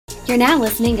You're now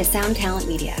listening to Sound Talent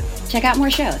Media. Check out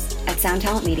more shows at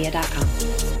soundtalentmedia.com.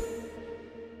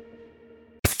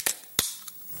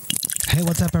 Hey,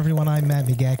 what's up, everyone? I'm Matt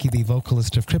Migaki, the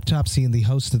vocalist of Cryptopsy and the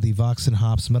host of the Vox and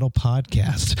Hops Metal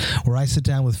Podcast, where I sit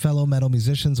down with fellow metal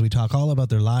musicians. We talk all about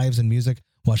their lives and music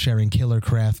while sharing killer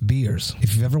craft beers.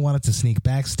 If you've ever wanted to sneak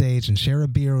backstage and share a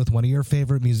beer with one of your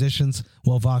favorite musicians,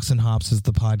 well, Vox and Hops is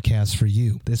the podcast for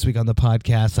you. This week on the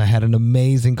podcast, I had an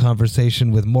amazing conversation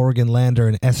with Morgan Lander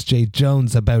and S.J.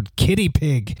 Jones about Kitty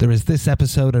Pig. There is this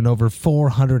episode and over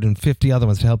 450 other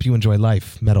ones to help you enjoy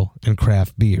life, metal, and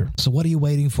craft beer. So what are you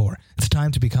waiting for? It's time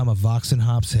to become a Vox and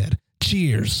Hops head.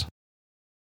 Cheers!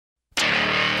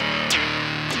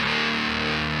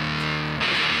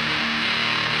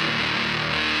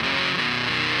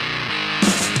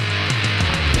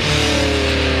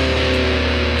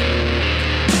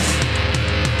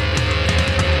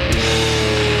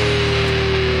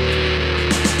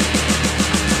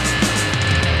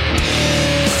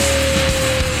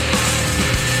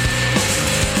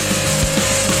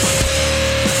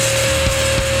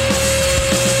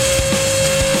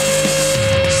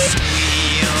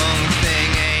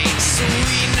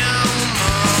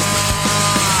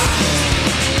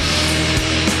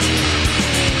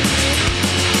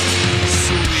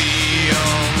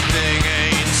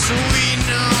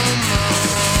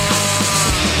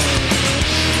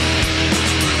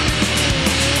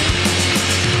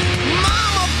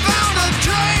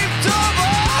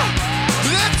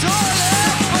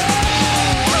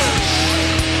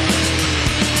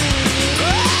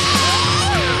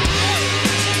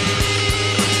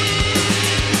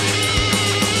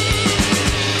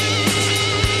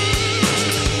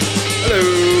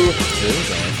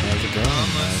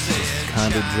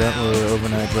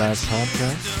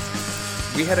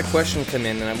 Podcast. We had a question come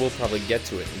in, and I will probably get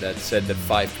to it, that said that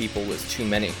 5 people was too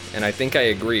many. And I think I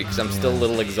agree, because I'm still a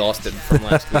little exhausted from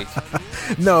last week.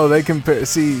 No, they compare.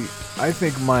 See, I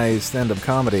think my stand-up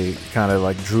comedy kind of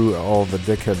like drew all the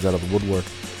dickheads out of the woodwork.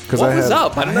 What was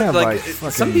up? I don't know. Like,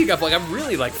 some people got I'm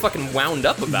really fucking wound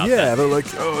up about that. Yeah, they're like,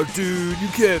 oh, dude, you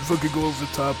can't fucking go over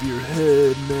the top of your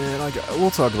head, man.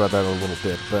 We'll talk about that in a little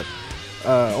bit, but.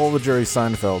 All the Jerry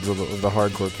Seinfelds of the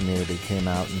hardcore community came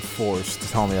out in force to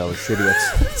tell me I was shitty at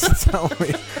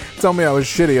tell me I was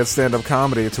shitty at stand-up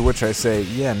comedy. To which I say,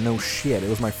 yeah, no shit. It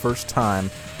was my first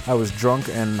time. I was drunk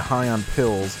and high on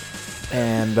pills,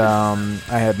 and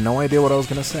I had no idea what I was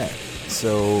gonna say.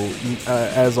 So,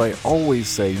 as I always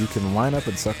say, you can line up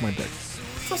and suck my dick.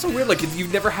 It's also weird,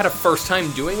 you've never had a first time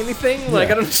doing anything. Yeah. I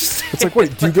don't understand. It's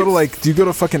wait, do you go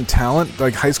to fucking talent,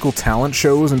 high school talent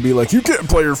shows and be like, you can't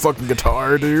play your fucking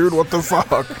guitar, dude? What the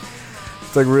fuck?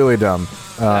 It's really dumb.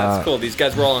 That's cool. These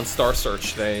guys were all on Star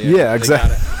Search.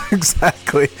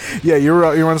 Exactly. Yeah, you were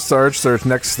on Star Search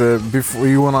next to before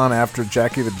you went on after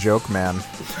Jackie the Joke Man.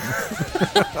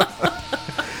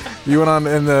 You went on you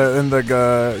were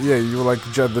like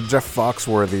the Jeff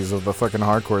Foxworthies of the fucking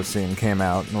hardcore scene came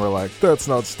out and were like, that's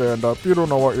not stand-up, you don't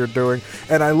know what you're doing.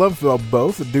 And I love how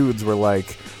both dudes were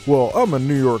like, well, I'm a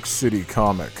New York City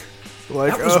comic.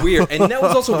 That was weird. And that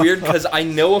was also weird because I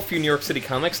know a few New York City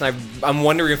comics, and I'm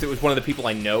wondering if it was one of the people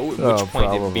I know, at which point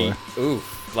probably. It'd be,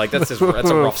 oof. That's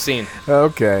a rough scene.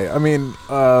 Okay. I mean,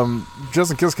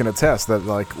 Justin Kiss can attest that,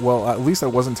 at least I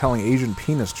wasn't telling Asian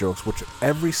penis jokes, which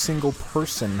every single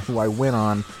person who I went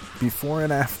on before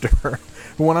and after,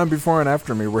 who went on before and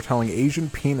after me, were telling Asian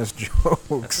penis jokes.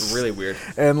 That's really weird.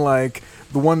 And,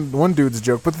 the one dude's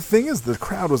joke, but the thing is, the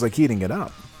crowd was, eating it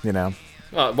up, you know?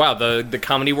 Wow, the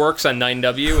Comedy Works on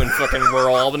 9W and fucking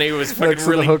rural Albany was fucking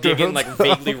really digging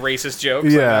vaguely racist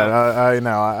jokes. Yeah, I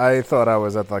know. I thought I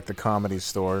was at the Comedy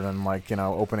Store and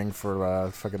opening for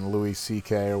fucking Louis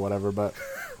C.K. or whatever. But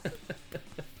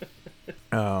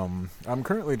I'm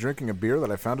currently drinking a beer that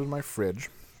I found in my fridge.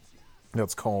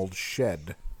 That's called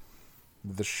Shed,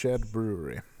 the Shed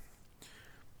Brewery.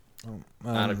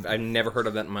 I've never heard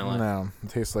of that in my life. No, it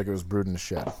tastes like it was brewed in a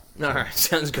shed. All right,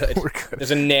 sounds good. We're good.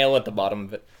 There's a nail at the bottom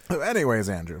of it. Anyways,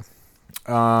 Andrew,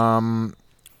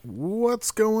 what's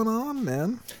going on,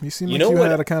 man? You seem like you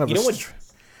had a kind of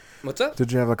what's up?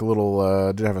 Did you have a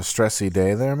little? Did you have a stressy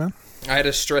day there, man? I had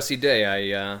a stressy day.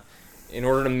 In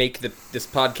order to make this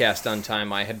podcast on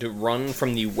time, I had to run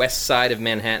from the west side of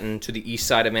Manhattan to the east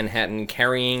side of Manhattan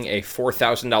carrying a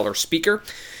 $4,000 speaker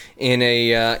in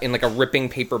a ripping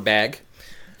paper bag.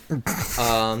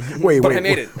 Wait, I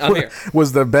made it. I'm here.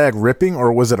 Was the bag ripping,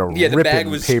 or was it a the ripping bag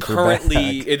was paper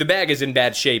currently bag? The bag is in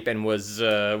bad shape and was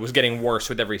getting worse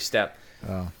with every step.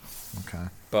 Oh, okay.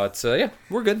 But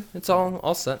we're good. It's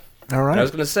all set. All right. And I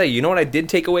was going to say, you know what I did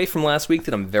take away from last week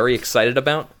that I'm very excited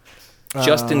about?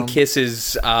 Justin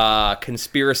Kiss's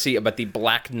conspiracy about the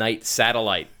Black Knight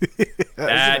satellite.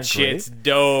 That shit's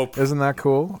dope. Isn't that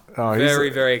cool? Oh, very,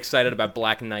 very excited about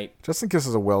Black Knight. Justin Kiss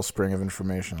is a wellspring of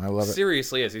information. I love it.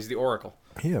 Seriously is. He's the Oracle.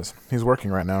 He is. He's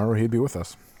working right now, or he'd be with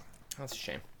us. That's a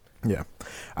shame. Yeah.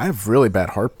 I have really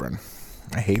bad heartburn.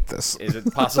 I hate this. Is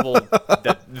it possible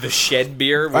that the Shed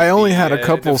beer? I only had a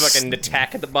couple. The fucking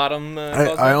attack at the bottom.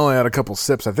 I only had a couple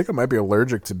sips. I think I might be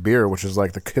allergic to beer, which is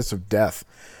like the kiss of death.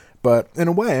 But in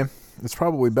a way, it's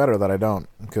probably better that I don't,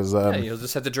 because you'll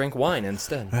just have to drink wine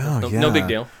instead. Oh, no big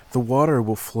deal. The water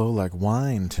will flow like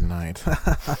wine tonight.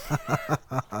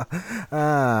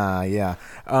 Yeah.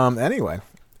 Anyway,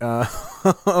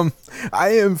 I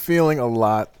am feeling a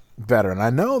lot better, and I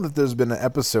know that there's been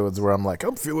episodes where I'm like,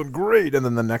 I'm feeling great, and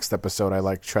then the next episode I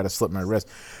like try to slip my wrist,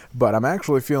 but I'm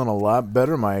actually feeling a lot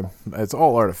better. It's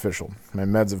all artificial. My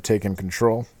meds have taken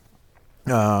control.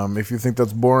 If you think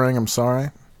that's boring, I'm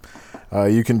sorry.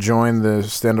 You can join the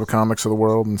stand-up comics of the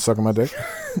world and suck on my dick,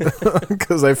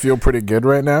 because I feel pretty good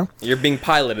right now. You're being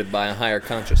piloted by a higher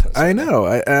consciousness. I know,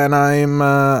 and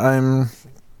I'm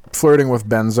flirting with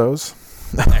benzos.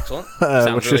 Excellent.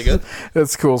 Sounds really good.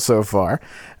 It's cool so far.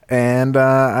 And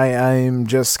I'm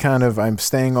just I'm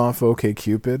staying off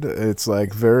OkCupid. It's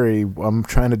like I'm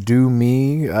trying to do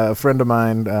me. A friend of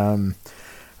mine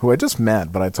who I just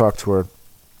met, but I talk to her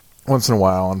once in a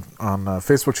while on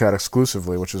Facebook chat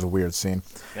exclusively, which is a weird scene.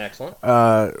 Excellent.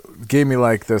 Gave me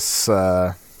like this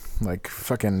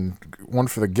fucking one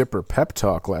for the Gipper pep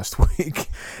talk last week,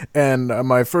 and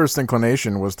my first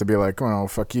inclination was to be like, oh,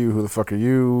 fuck you, who the fuck are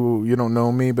you, you don't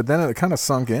know me, but then it kind of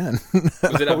sunk in.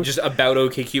 Was it just about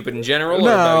OkCupid in general, or no,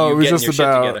 about you it was getting just your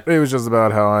about, shit together? It was just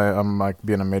about how I'm like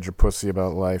being a major pussy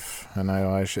about life, and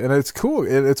and it's cool.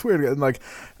 It's weird, and like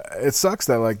it sucks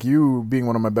that like you being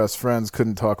one of my best friends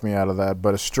couldn't talk me out of that,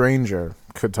 but a stranger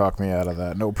could talk me out of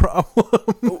that, no problem.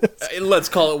 Let's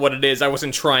call it what it is. I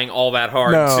wasn't trying all that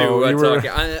hard to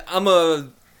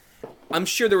talk. I'm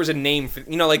sure there was a name for,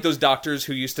 like those doctors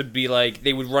who used to be like,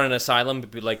 they would run an asylum,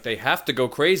 but be like, they have to go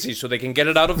crazy so they can get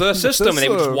it out of their system, and they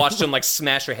would just watch them like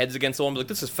smash their heads against the wall and be like,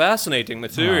 this is fascinating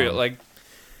material. Like,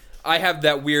 I have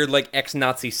that weird like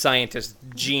ex-Nazi scientist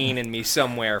gene in me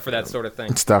somewhere for that sort of thing.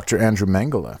 It's Dr. Andrew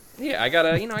Mengele. Yeah, I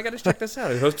gotta check this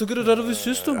out. He has to get it out of his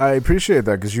system. I appreciate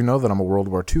that, because you know that I'm a World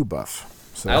War II buff.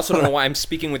 So. I also don't know why I'm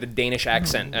speaking with a Danish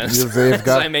accent, as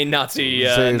I'm a Nazi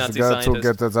they've Nazi got scientist. to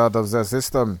get it out of the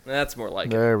system. That's more like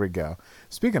There we go.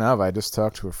 Speaking of, I just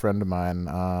talked to a friend of mine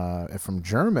from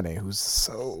Germany who's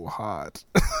so hot.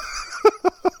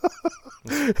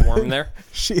 Warm there?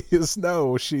 She's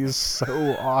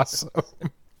so awesome.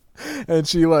 And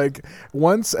she like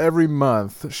once every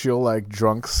month she'll like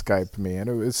drunk Skype me, and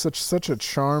it was such a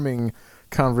charming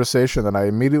conversation that I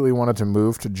immediately wanted to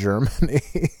move to Germany.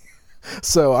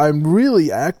 So I'm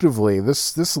really actively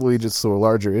this leads to a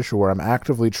larger issue where I'm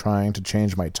actively trying to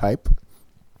change my type,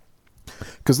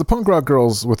 because the punk rock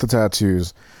girls with the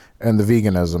tattoos and the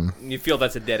veganism, you feel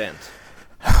that's a dead end.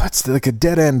 It's like a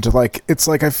dead end. Like it's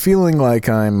like I'm feeling like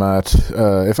I'm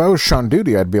if I was Sean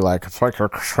Duty, I'd be like, it's like you're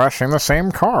crashing the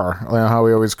same car. You know how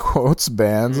he always quotes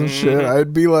bands and shit.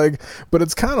 I'd be like, but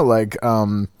it's kind of like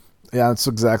yeah, that's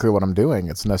exactly what I'm doing.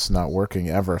 It's just not working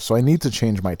ever. So I need to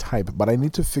change my type, but I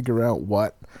need to figure out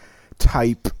what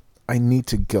type I need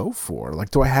to go for. Like,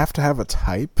 do I have to have a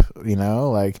type?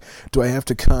 Like, do I have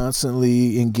to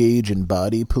constantly engage in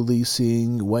body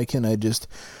policing? Why can't I just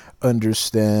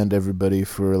understand everybody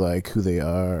for like who they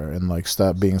are and like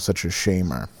stop being such a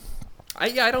shamer?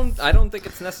 I don't think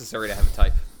it's necessary to have a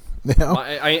type. You know?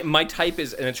 My type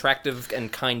is an attractive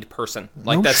and kind person.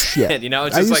 Like, no that's shit. it.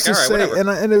 It's just like, all right,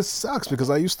 whatever. And it sucks because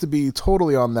I used to be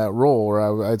totally on that role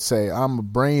where I'd say I'm a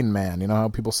brain man. You know how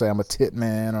people say I'm a tit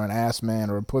man or an ass man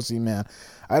or a pussy man?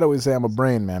 I'd always say I'm a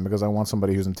brain man because I want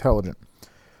somebody who's intelligent.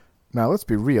 Now, let's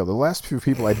be real. The last few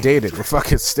people I dated were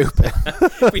fucking stupid.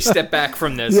 If we step back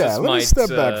from this, yeah, let's step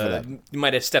back for that. You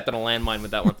might have stepped on a landmine with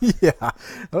that one. Yeah.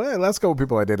 The last couple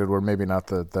people I dated were maybe not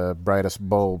the brightest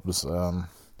bulbs.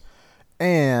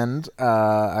 And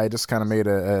I just kind of made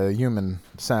a human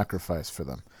sacrifice for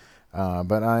them.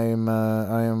 But I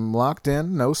am locked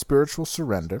in, no spiritual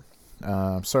surrender.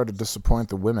 I'm sorry to disappoint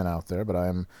the women out there, but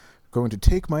I'm going to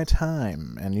take my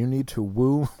time, and you need to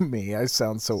woo me. I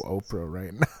sound so Oprah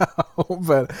right now,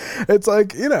 but it's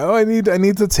like, I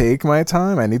need to take my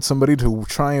time. I need somebody to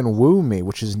try and woo me,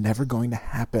 which is never going to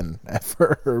happen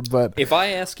ever. But if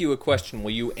I ask you a question,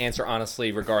 will you answer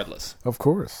honestly regardless? Of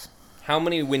course. How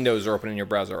many windows are open in your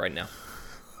browser right now?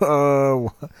 1,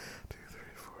 2, 3,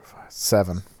 4, 5,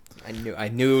 7. I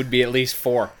knew it would be at least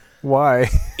 4. Why?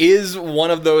 Is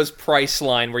one of those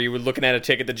Priceline where you were looking at a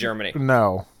ticket to Germany?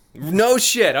 No. No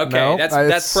shit. Okay, No,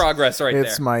 that's progress right there.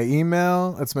 It's my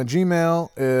email. It's my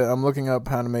Gmail. I'm looking up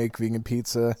how to make vegan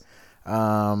pizza.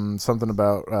 Something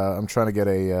about I'm trying to get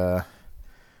a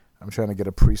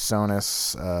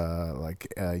PreSonus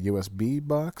USB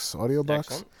box, audio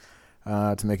box,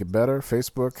 to make it better.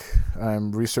 Facebook.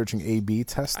 I'm researching A/B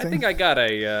testing. I think I got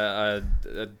a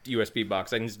USB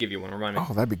box. I can just give you one. Remind me.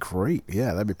 Oh, that'd be great.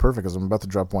 Yeah, that'd be perfect because I'm about to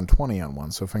drop 120 on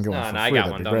one. So if I can get one for free, I got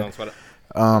that'd one. be great. Don't sweat it.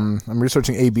 I'm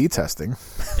researching A/B testing.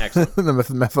 Excellent.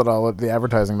 the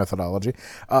advertising methodology.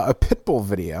 A Pitbull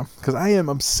video, because I am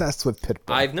obsessed with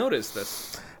Pitbull. I've noticed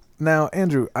this. Now,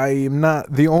 Andrew, I'm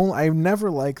not the only. I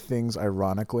never like things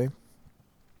ironically.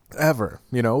 Ever.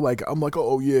 I'm like,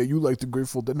 oh yeah, you like the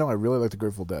Grateful Dead. No, I really like the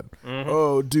Grateful Dead. Mm-hmm.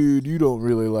 Oh, dude, you don't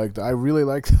really like that. I really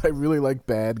like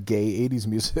bad gay 80s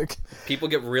music. People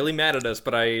get really mad at us,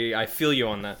 but I feel you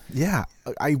on that. Yeah,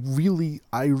 I really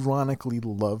ironically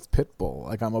love Pitbull.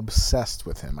 Like, I'm obsessed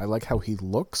with him. I like how he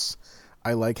looks.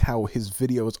 I like how his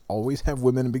videos always have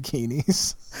women in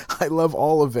bikinis. I love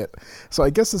all of it. So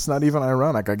I guess it's not even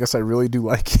ironic. I guess I really do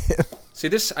like him. See,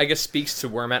 this, I guess, speaks to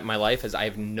where I'm at in my life, as I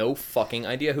have no fucking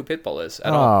idea who Pitbull is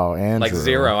at all. Oh, Andrew. Like,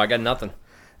 zero. I got nothing.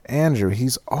 Andrew,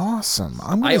 he's awesome.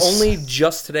 I only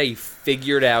just today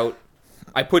figured out,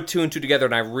 I put two and two together,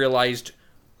 and I realized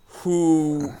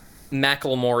who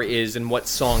Macklemore is and what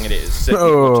song it is that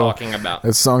people were talking about.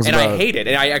 That song's and about... I hate it.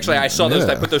 And I saw those,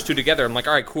 and I put those two together. I'm like,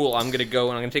 all right, cool. I'm going to go,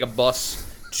 and I'm going to take a bus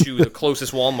to the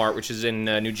closest Walmart, which is in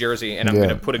New Jersey, and I'm going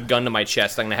to put a gun to my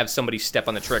chest. I'm going to have somebody step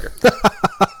on the trigger.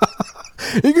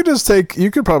 You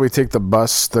could probably take the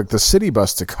bus, the city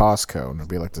bus to Costco, and it'd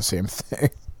be like the same thing.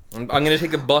 I'm going to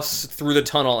take the bus through the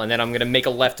tunnel, and then I'm going to make a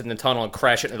left in the tunnel and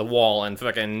crash it into the wall and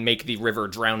fucking make the river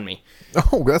drown me.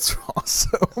 Oh, that's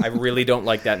awesome. I really don't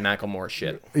like that Macklemore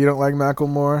shit. You don't like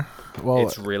Macklemore? Well,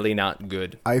 it's really not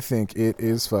good. I think it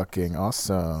is fucking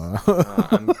awesome.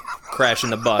 I'm crashing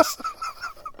the bus.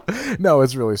 No,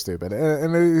 it's really stupid.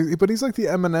 But he's like the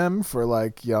Eminem for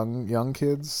like young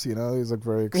kids. He's like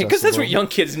very accessible. Because that's what young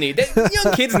kids need.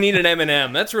 Young kids need an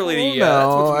Eminem. That's really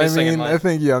that's what's missing in life. I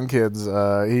think young kids.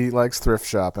 He likes thrift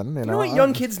shopping. You know what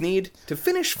young kids need? To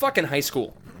finish fucking high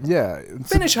school. Yeah,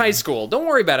 finish high school. Don't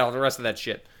worry about all the rest of that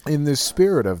shit. In the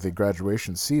spirit of the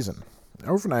graduation season,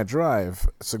 Overnight Drive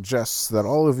suggests that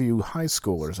all of you high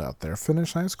schoolers out there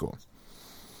finish high school.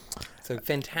 It's a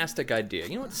fantastic idea.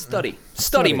 You know what? Study,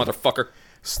 motherfucker.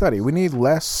 Study. We need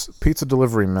less pizza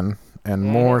delivery men and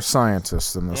more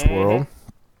scientists in this world.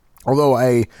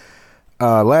 Although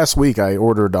last week I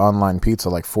ordered online pizza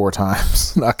like 4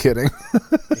 times. Not kidding.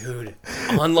 Dude,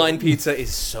 online pizza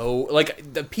is so...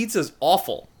 Like, the pizza's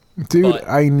awful. Dude,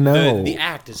 I know. The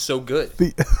act is so good.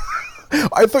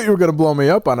 I thought you were going to blow me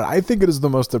up on it. I think it is the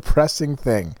most depressing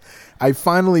thing. I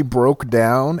finally broke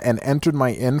down and entered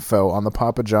my info on the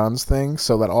Papa John's thing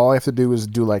so that all I have to do is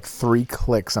do like 3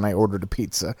 clicks and I ordered a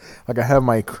pizza. Like, I have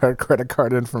my credit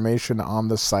card information on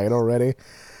the site already.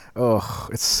 Oh,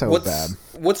 it's so bad.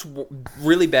 What's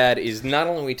really bad is not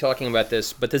only are we talking about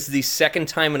this, but this is the second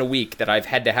time in a week that I've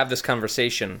had to have this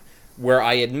conversation where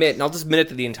I admit, and I'll just admit it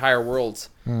to the entire world,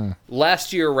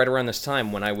 last year, right around this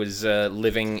time, when I was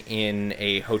living in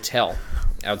a hotel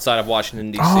outside of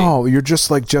Washington, D.C. Oh, you're just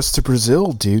to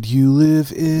Brazil, dude. You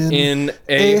live in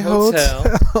a hotel.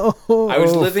 I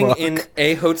was living in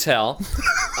a hotel.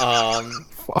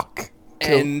 Fuck.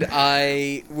 And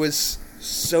I was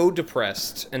so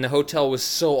depressed, and the hotel was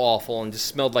so awful and just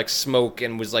smelled like smoke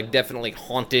and was like definitely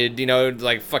haunted,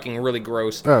 like fucking really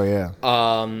gross. Oh yeah.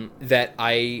 That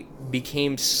I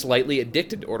became slightly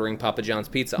addicted to ordering Papa John's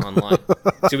pizza online.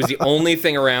 So it was the only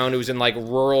thing around. It was in like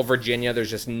rural Virginia. There's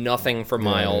just nothing for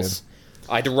miles.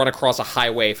 I had to run across a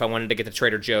highway if I wanted to get to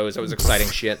Trader Joe's. That was exciting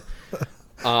shit.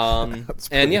 And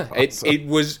yeah, awesome. It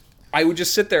was. I would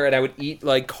just sit there and I would eat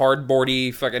like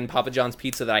cardboardy fucking Papa John's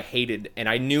pizza that I hated, and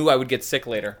I knew I would get sick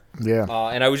later. Yeah.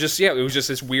 And I was just it was just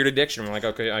this weird addiction. I'm like,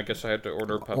 okay, I guess I have to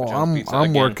order Papa John's pizza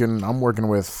I'm again. I'm working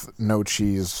with no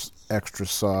cheese, extra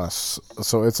sauce,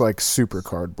 so it's like super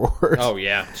cardboard. Oh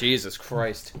yeah, Jesus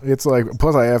Christ. It's like,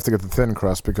 plus I have to get the thin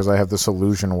crust because I have this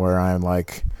illusion where I'm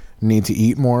like need to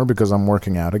eat more because I'm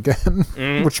working out again,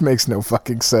 which makes no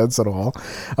fucking sense at all.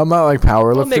 I'm not like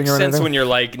powerlifting or anything. It makes sense when you're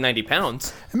like 90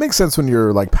 pounds. It makes sense when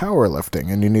you're like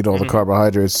powerlifting and you need all the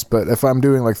carbohydrates, but if I'm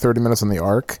doing like 30 minutes on the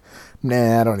arc,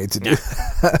 I don't need to do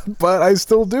that. But I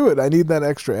still do it. I need that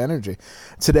extra energy.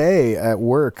 Today at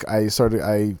work, I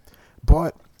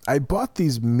bought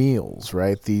these meals,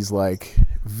 right? These like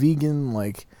vegan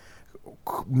like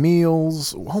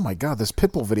meals. Oh my god, this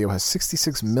Pitbull video has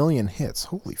 66 million hits.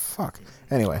 Holy fuck.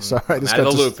 Anyway, sorry, I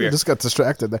just got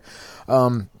distracted there.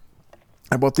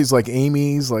 I bought these like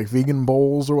Amy's like vegan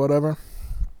bowls or whatever,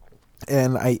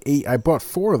 and I bought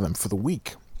 4 of them for the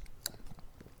week,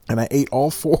 and I ate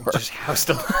all 4. Just housed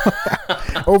them.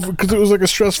 Because it was like a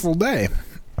stressful day,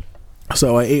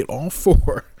 so I ate all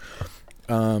 4,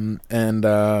 and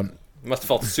You must have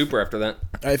felt super after that.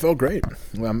 I felt great.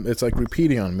 It's like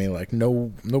repeating on me like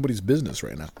nobody's business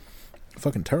right now.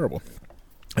 Fucking terrible.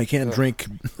 I can't drink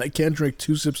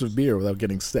 2 sips of beer without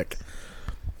getting sick,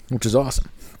 which is awesome.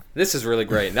 This is really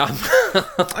great. Now,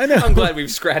 I know. I'm glad we've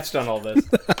scratched on all this.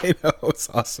 I know, it's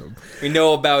awesome. We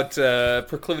know about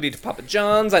proclivity to Papa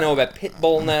John's. I know about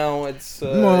Pitbull now. It's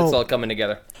all coming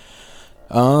together.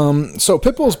 So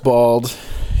Pitbull's bald.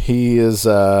 He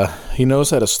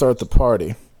knows how to start the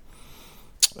party,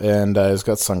 and he's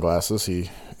got sunglasses.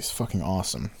 He's fucking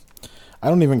awesome. I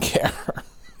don't even care.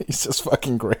 He's just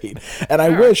fucking great. And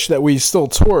I wish that we still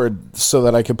toured so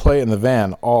that I could play it in the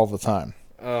van all the time.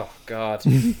 Oh, God.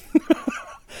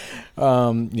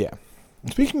 Yeah.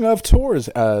 Speaking of tours,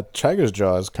 Chagger's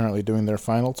Jaw is currently doing their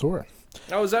final tour.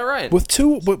 Oh, is that right? With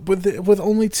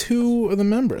only 2 of the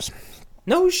members.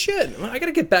 No shit. I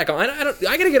gotta get back on. I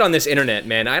gotta get on this internet,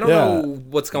 man. I don't know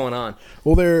what's going on.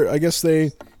 Well, I guess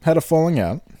they had a falling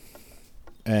out,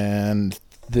 and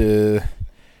the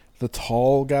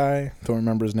tall guy, don't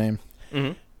remember his name,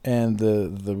 and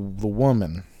the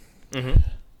woman.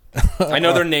 I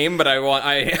know their name, but I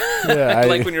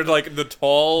like when you're like the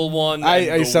tall one.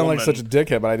 I sound like such a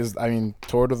dickhead, but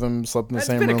toured with them, slept in the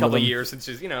same room. It's been a couple with them. years since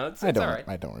it's all right.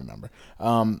 I don't remember.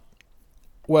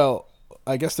 Well,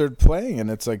 I guess they're playing,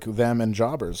 and it's like them and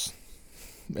jobbers,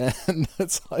 and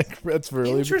that's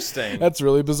really interesting. That's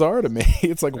really bizarre to me.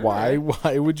 It's like why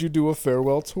would you do a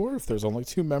farewell tour if there's only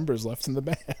 2 members left in the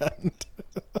band?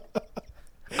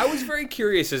 I was very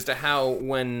curious as to how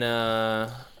when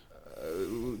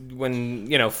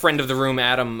friend of the room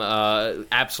Adam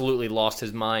absolutely lost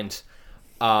his mind,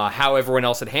 how everyone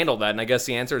else had handled that, and I guess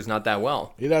the answer is not that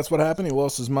well. Yeah, that's what happened. He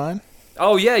lost his mind.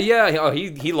 Oh yeah. Oh,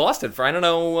 he lost it for I don't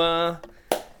know.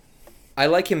 I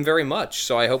like him very much,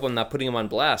 so I hope I'm not putting him on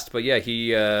blast. But yeah,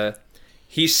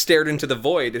 he stared into the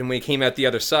void, and when he came out the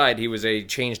other side, he was a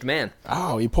changed man.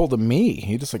 Oh, he pulled a me.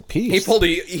 He just like peace. He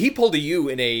pulled a you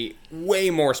in a way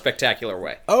more spectacular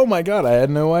way. Oh my god, I had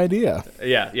no idea.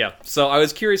 Yeah. So I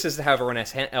was curious as to how everyone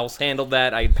else handled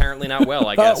that. Apparently not well,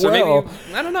 I guess. So maybe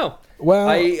I don't know. Well,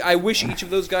 I wish each of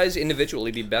those guys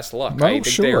individually the best luck. Oh, I think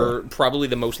sure. they're probably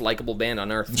the most likable band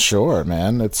on earth. Sure,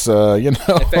 man. It's In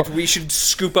fact, we should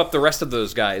scoop up the rest of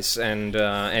those guys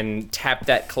and tap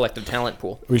that collective talent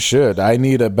pool. We should. I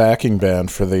need a backing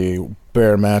band for the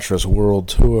Bare Mattress World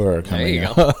Tour coming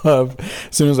up. As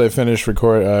soon as I finish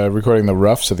recording the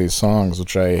roughs of these songs,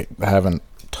 which I haven't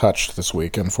touched this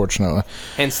week, unfortunately.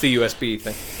 Hence the USB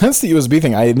thing.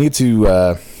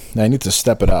 I need to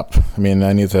step it up. I mean,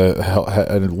 I need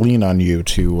to lean on you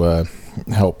to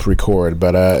help record.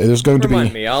 But there's going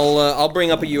Remind me. I'll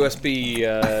bring up a USB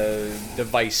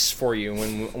device for you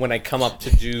when I come up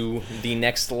to do the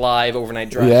next live overnight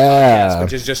drive podcast,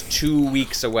 which is just 2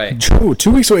 weeks away.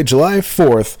 2 weeks away, July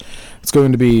 4th. It's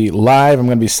going to be live. I'm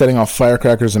going to be setting off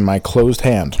firecrackers in my closed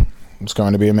hand. It's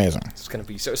going to be amazing. It's going to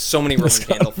be so many Roman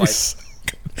candle fights.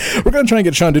 We're going to try and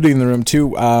get Sean Duty in the room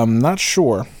too. Not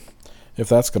sure if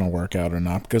that's going to work out or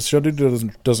not, because Sean Duty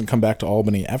doesn't come back to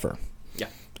Albany ever. Yeah.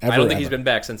 I don't think he's been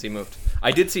back since he moved.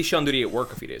 I did see Sean Duty at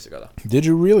work a few days ago, though. Did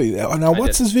you really? Now,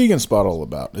 what's his vegan spot all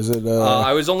about? Is it?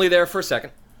 I was only there for a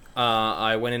second.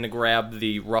 I went in to grab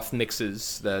the rough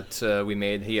mixes that we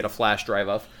made. He had a flash drive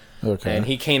of. Okay. And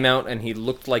he came out and he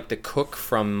looked like the cook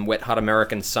from Wet Hot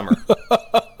American Summer.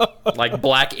 Like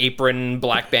black apron,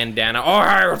 black bandana. Oh,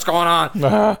 hey, what's going on?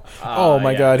 Oh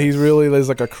my God, he's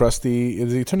like a crusty.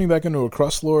 Is he turning back into a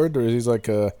crust lord, or is he like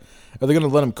a? Are they going to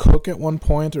let him cook at one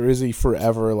point, or is he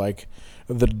forever like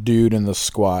the dude in the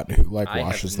squat who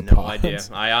washes the pots? I have no idea.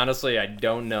 I honestly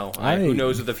don't know. Who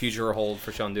knows what the future will hold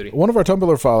for Sean Duty? One of our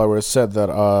Tumblr followers said that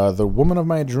the woman of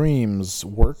my dreams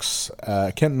works.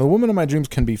 The woman of my dreams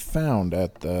can be found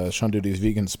at Sean Duty's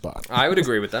vegan spot. I would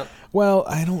agree with that. Well,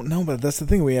 I don't know, but that's the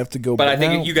thing. We have to go. But I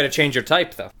think you got to change your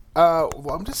type, though.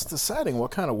 Well, I'm just deciding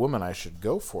what kind of woman I should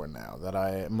go for now.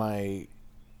 That my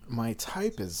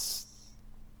type is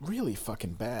really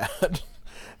fucking bad.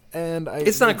 And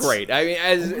it's not great. I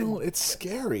mean, it's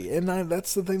scary, and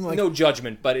that's the thing. Like, no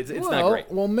judgment, but it's not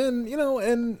great. Well, men,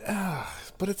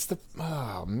 but it's the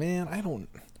man.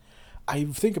 I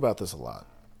think about this a lot,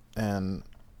 and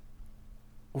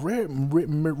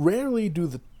rarely do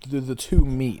the two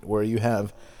meet, where you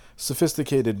have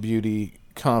sophisticated beauty,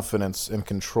 confidence, and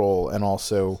control, and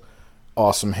also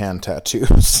awesome hand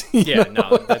tattoos. Yeah,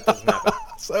 no, that doesn't happen.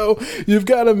 So you've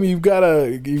got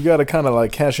to kind of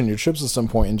like cash in your chips at some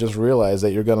point and just realize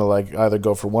that you're going to like either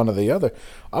go for one or the other.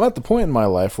 I'm at the point in my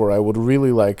life where I would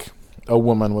really like a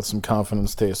woman with some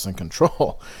confidence, taste, and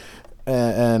control,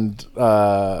 and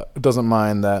doesn't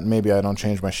mind that maybe I don't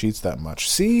change my sheets that much.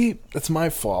 See, it's my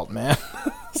fault, man.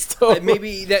 So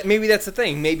maybe that's the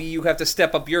thing. Maybe you have to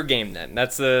step up your game then.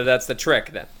 That's the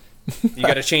trick then. You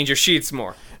got to change your sheets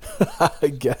more. I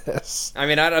guess. I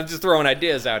mean, I'm just throwing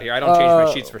ideas out here. I don't change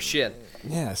my sheets for shit.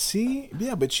 Yeah, see?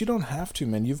 Yeah, but you don't have to,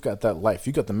 man. You've got that life.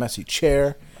 You got the messy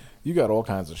chair. You got all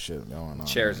kinds of shit going on.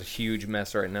 Chair's a huge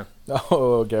mess right now.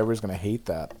 Oh, Gabriel's going to hate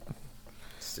that.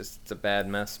 It's a bad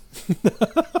mess.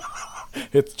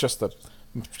 It's just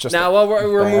now, while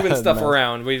we're moving stuff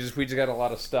around, we just got a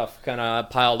lot of stuff kind of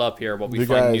piled up here while we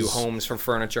find new homes for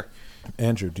furniture.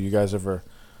 Andrew, do you guys ever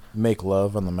make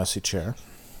love on the messy chair?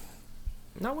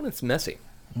 Not when it's messy.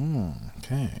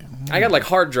 Okay. I got like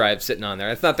hard drives sitting on there.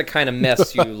 It's not the kind of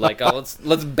mess you like. Oh,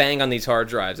 let's bang on these hard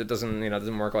drives. It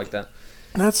doesn't work like that.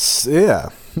 That's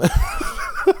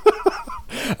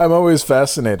I'm always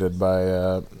fascinated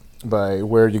by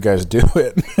where you guys do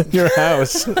it in your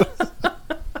house.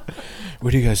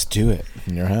 Where do you guys do it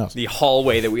in your house? The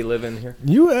hallway that we live in here.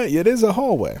 It is a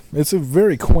hallway. It's a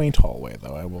very quaint hallway,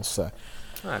 though, I will say.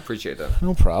 I appreciate that.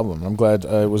 No problem. I'm glad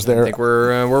I was there. I think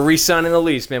we're re-signing the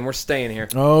lease, man. We're staying here.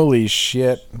 Holy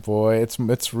shit, boy!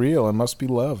 It's real. It must be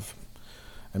love.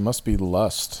 It must be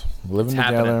lust. Living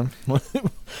together.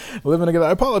 Living together.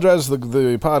 I apologize to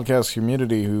the podcast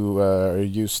community who are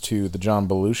used to the John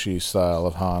Belushi style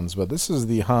of Hans, but this is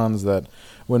the Hans that,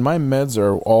 when my meds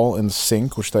are all in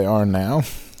sync, which they are now,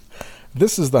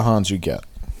 this is the Hans you get.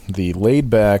 The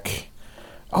laid back,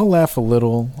 I'll laugh a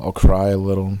little, I'll cry a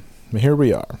little. Here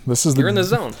we are. You're in the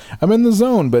zone. I'm in the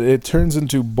zone, but it turns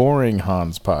into boring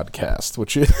Hans podcast,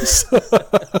 which is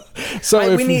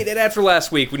we need it after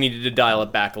last week. We needed to dial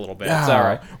it back a little bit. It's all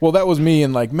right. Well, that was me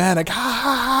in like manic ha ha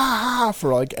ha ha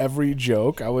for like every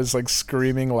joke. I was like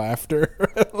screaming laughter.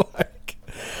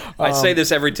 I say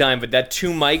this every time, but that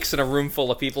 2 mics in a room full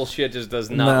of people shit just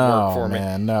does not work for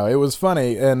me. No, it was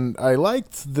funny, and I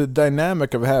liked the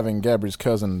dynamic of having Gabri's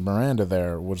cousin Miranda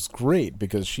there was great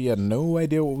because she had no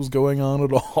idea what was going on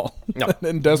at all. No,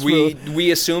 and we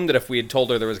assumed that if we had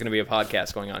told her there was going to be a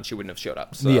podcast going on, she wouldn't have showed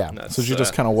up. So so she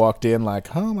just kind of walked in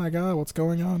like, oh my god, what's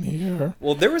going on here?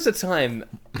 Well, there was a time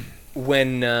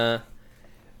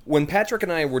when Patrick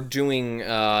and I were doing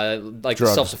like the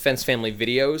self-defense family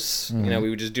videos, we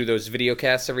would just do those video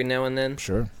casts every now and then.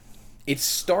 Sure. It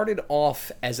started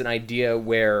off as an idea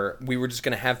where we were just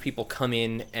going to have people come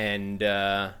in and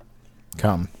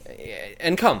come.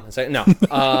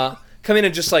 Come in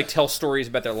and just like tell stories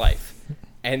about their life.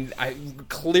 And I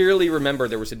clearly remember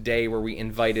there was a day where we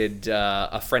invited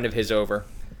a friend of his over,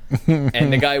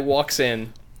 and the guy walks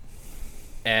in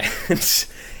and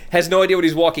has no idea what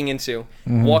he's walking into.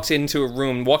 Walks into a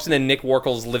room, walks into Nick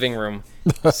Warkel's living room,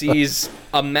 sees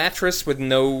a mattress with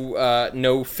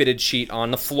no fitted sheet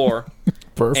on the floor,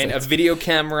 Perfect. and a video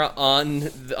camera on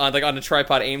a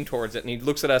tripod aimed towards it. And he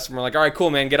looks at us and we're like, "All right,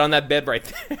 cool, man, get on that bed right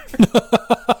there."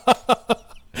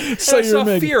 So I saw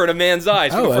fear in a man's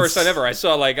eyes for the first time ever. I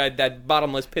saw that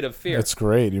bottomless pit of fear. That's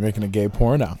great. You're making a gay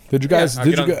porno. Did you guys?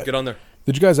 Get on there.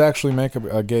 Did you guys actually make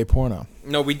a gay porno?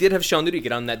 No, we did have Sean Duty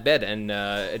get on that bed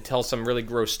and tell some really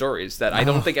gross stories that I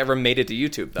don't think ever made it to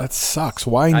YouTube, though. That sucks.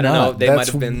 Why not? I don't know. They might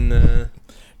have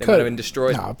been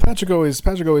destroyed. No, Patrick always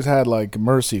had like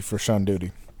mercy for Sean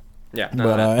Duty. Yeah,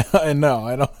 I know.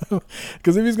 I don't,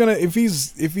 because if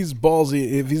he's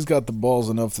ballsy, if he's got the balls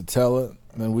enough to tell it,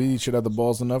 then we should have the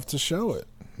balls enough to show it.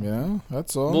 Yeah,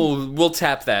 that's all. We'll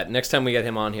tap that next time we get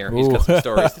him on here. He's got some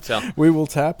stories to tell. We will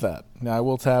tap that. I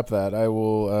will tap that. I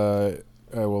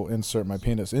will insert my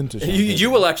penis into. You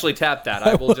will actually tap that.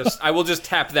 I will just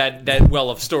tap that well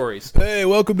of stories. Hey,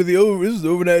 welcome to this is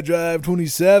Overnight Drive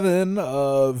 27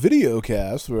 video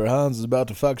cast where Hans is about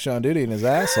to fuck Sean Duty in his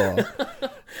asshole.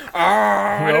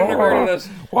 I didn't agree to this.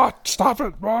 What? Stop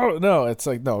it! No, it's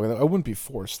like no. I wouldn't be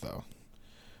forced though.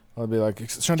 I'd be like,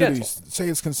 Sean Duty, say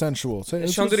it's consensual.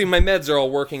 Sean Duty, my meds are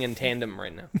all working in tandem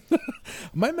right now.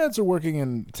 My meds are working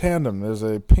in tandem. There's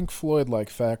a Pink Floyd-like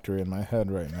factory in my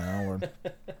head right now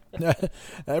where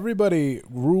everybody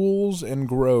rules and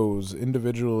grows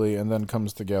individually and then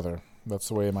comes together. That's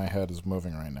the way my head is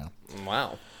moving right now.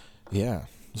 Wow. Yeah.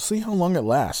 We'll see how long it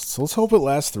lasts. Let's hope it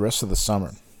lasts the rest of the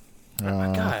summer. Oh,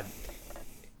 my God.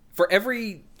 For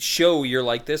every show you're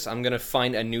like this, I'm going to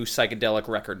find a new psychedelic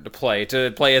record to play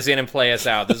us in and play us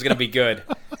out. This is going to be good.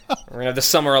 We're gonna have the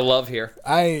summer of love here.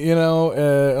 We'll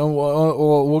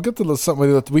get to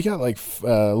something. We got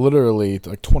literally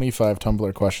 25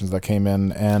 Tumblr questions that came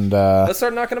in, and let's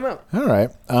start knocking them out. All right.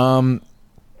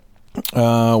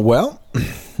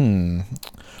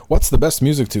 What's the best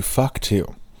music to fuck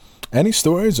to? Any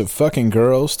stories of fucking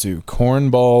girls to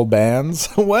cornball bands?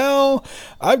 Well,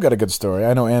 I've got a good story.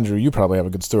 I know, Andrew, you probably have a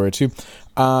good story too.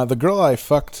 The girl I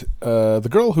fucked, the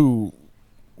girl who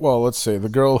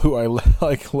I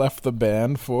left the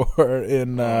band for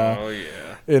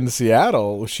in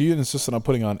Seattle, she insisted on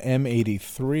putting on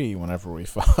M83 whenever we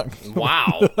fucked.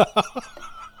 Wow.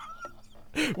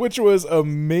 Which was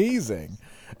amazing.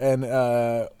 And,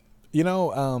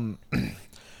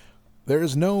 there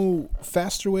is no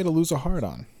faster way to lose a heart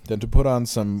on than to put on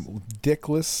some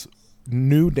dickless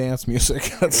new dance music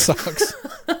that sucks.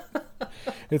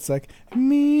 It's like,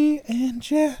 me and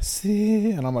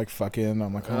Jesse. And I'm like, fucking.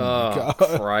 I'm like, oh my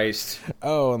God. Christ.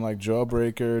 Oh, and like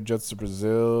Jawbreaker, Jets to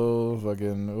Brazil,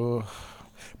 fucking, ugh.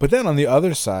 But then on the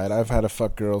other side, I've had to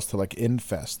fuck girls to like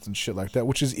Infest and shit like that,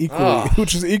 which is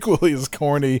equally as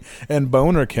corny and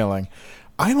boner killing.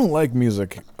 I don't like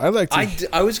music. I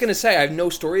was gonna say I have no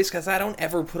stories because I don't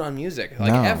ever put on music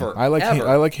ever. I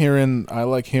like hearing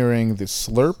the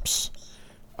slurps.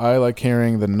 I like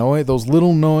hearing the noise, those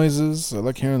little noises. I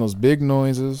like hearing those big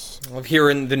noises. I love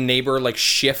hearing the neighbor like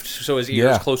shift so his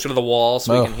ears closer to the wall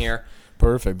so he can hear.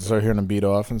 Perfect. Start hearing them beat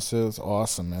off and shit. It's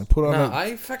awesome, man. Put on.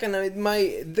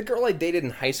 The girl I dated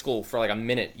in high school for like a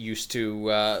minute used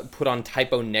to put on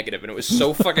Typo Negative, and it was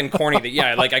so fucking corny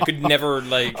that I could never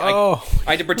I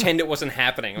had to pretend it wasn't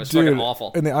happening. It was fucking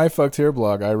awful. In the I Fucked Here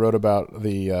blog, I wrote about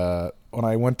the when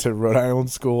I went to Rhode Island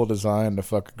School of Design to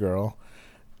fuck a girl,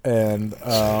 and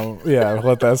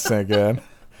let that sink in.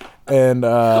 And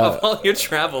of all your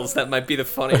travels, that might be the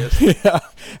funniest. Yeah,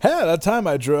 hey, that time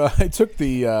I took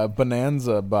the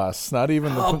Bonanza bus. Not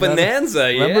even the Bonanza.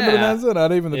 Remember Bonanza?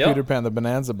 Not even the Peter Pan. The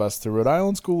Bonanza bus to Rhode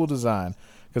Island School of Design.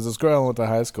 Because this girl I went to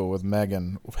high school with,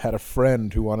 Megan, had a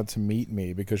friend who wanted to meet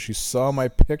me because she saw my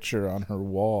picture on her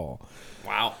wall.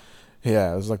 Wow.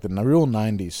 Yeah, it was like the real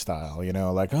 90s style,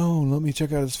 like, oh, let me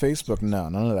check out his Facebook. No,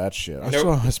 none of that shit. I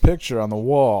saw his picture on the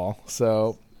wall.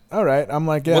 So, all right, I'm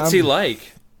like, yeah. What's he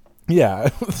like? Yeah,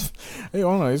 I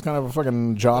don't know. He's kind of a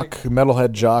fucking jock,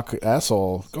 metalhead jock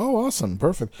asshole. Oh, awesome,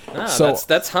 perfect. So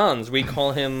that's Hans. We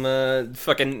call him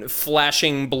fucking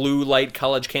flashing blue light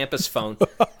college campus phone.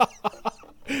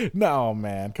 No,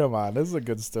 man, come on. This is a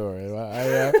good story.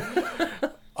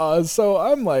 So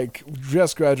I'm like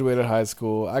just graduated high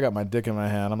school. I got my dick in my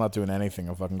hand. I'm not doing anything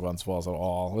in fucking Glens Falls at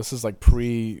all. This is like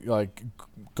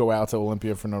go out to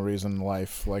Olympia for no reason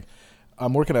life. Like,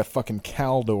 I'm working at fucking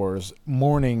Caldor's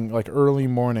early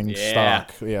morning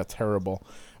stock. Yeah, terrible.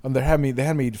 And they had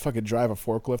me fucking drive a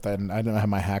forklift. I didn't have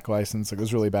my hack license. It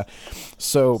was really bad.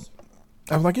 So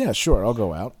I'm like, yeah, sure, I'll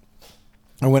go out.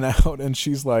 I went out, and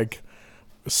she's like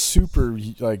super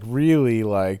really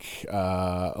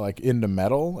into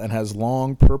metal and has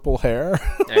long purple hair.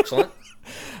 Excellent.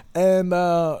 And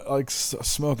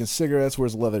smoking cigarettes,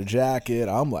 wears a leather jacket.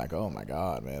 I'm like, oh my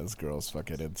God, man, this girl's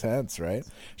fucking intense, right?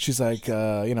 She's like,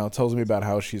 tells me about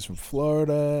how she's from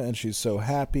Florida and she's so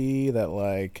happy that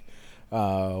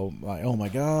oh my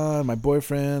God, my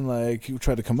boyfriend he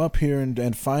tried to come up here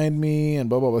and find me and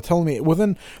blah blah blah. Telling me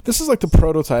this is like the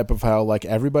prototype of how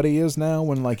everybody is now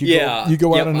when you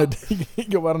go out on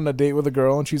a date with a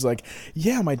girl and she's like,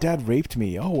 yeah, my dad raped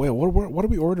me. Oh wait, what are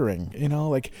we ordering?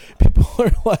 People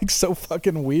are so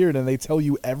fucking weird and they tell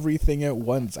you everything at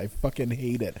once. I fucking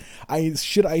hate it. I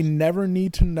never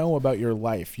need to know about your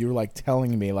life. You're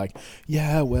telling me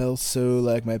yeah, well,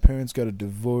 so my parents got a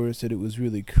divorce and it was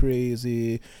really crazy.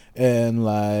 And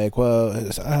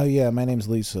yeah, my name's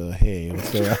Lisa. Hey,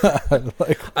 what's going on?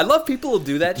 I love people who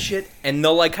do that shit and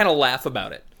they'll kind of laugh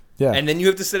about it. Yeah. And then you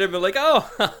have to sit there and be like, oh,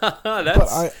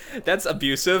 that's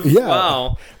abusive. Yeah.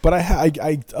 Wow. But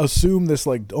I assume this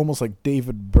almost like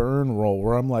David Byrne role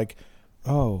where I'm like,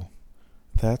 oh,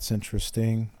 that's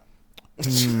interesting.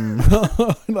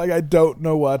 I don't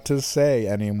know what to say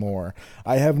anymore.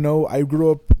 I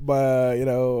grew up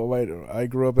I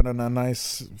grew up in a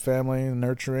nice family,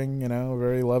 nurturing,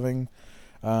 very loving.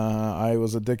 I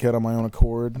was a dickhead on my own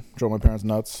accord, drove my parents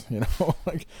nuts,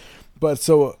 but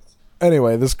so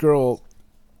anyway, this girl,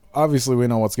 obviously we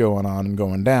know what's going on and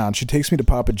going down. She takes me to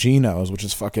Papa Gino's, which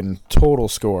is fucking total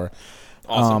score.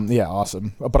 Awesome. Yeah,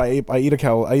 awesome. But I eat like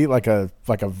a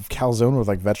calzone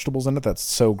with vegetables in it. That's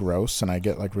so gross, and I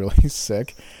get really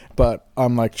sick. But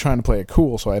I'm trying to play it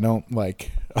cool, so I don't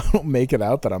make it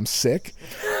out that I'm sick,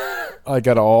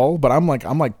 at all. But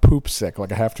I'm poop sick.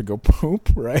 I have to go poop,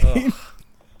 right?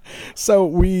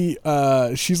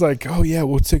 So she's like, oh yeah,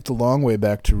 we'll take the long way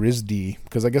back to RISD,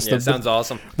 because I guess sounds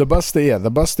awesome. The bus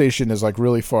station is like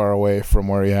really far away from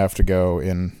where you have to go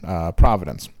in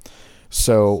Providence.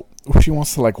 So she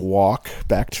wants to like walk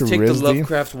back to Take RISD. the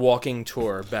Lovecraft walking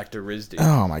tour back to RISD.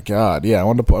 Oh my god, yeah! I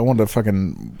wanted to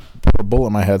fucking put a bullet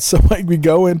in my head. So like we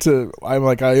go into, I'm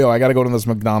like, oh, I gotta go to this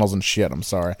McDonald's and shit. I'm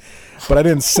sorry, but I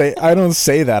don't say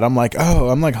that. I'm like, oh,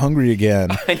 I'm like hungry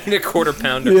again. I need a quarter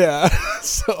pounder. Yeah.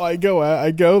 So I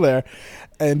go there,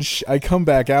 and I come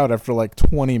back out after like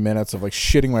 20 minutes of like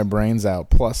shitting my brains out,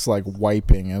 plus like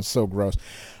wiping. It's so gross.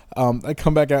 I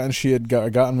come back out and she had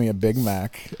gotten me a Big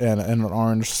Mac and an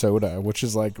orange soda, which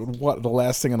is like what the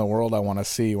last thing in the world I want to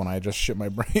see when I just shit my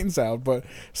brains out. But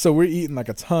so we're eating like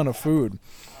a ton of food,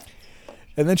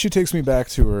 and then she takes me back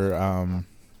to her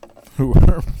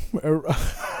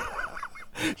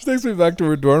she takes me back to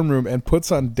her dorm room and puts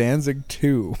on Danzig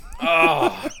 2.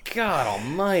 Oh, God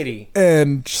almighty.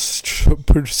 And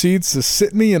proceeds to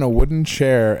sit me in a wooden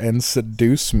chair and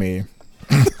seduce me.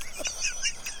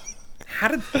 How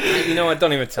did you know what?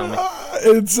 Don't even tell me.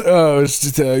 It's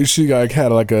just she like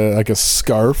had like a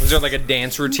scarf. Was there like a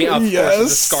dance routine? Of course,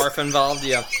 there's a scarf involved.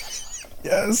 Yeah.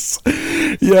 Yes.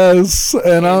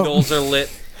 And candles are lit.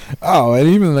 Oh, and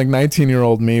even like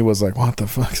 19-year-old me was like, "What the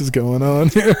fuck is going on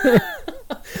here?"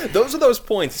 Those are those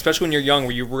points, especially when you're young,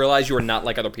 where you realize you are not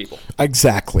like other people.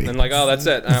 Exactly. And like, oh, that's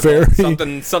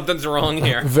it. Something's wrong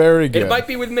here. Very good. It might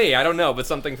be with me. I don't know, but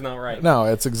something's not right. No,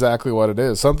 it's exactly what it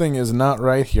is. Something is not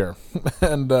right here.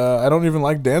 And I don't even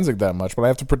like Danzig that much, but I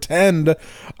have to pretend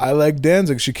I like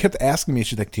Danzig. She kept asking me,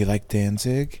 she's like, do you like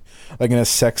Danzig? Like in a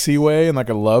sexy way, in like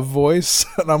a love voice.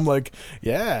 And I'm like,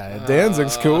 yeah,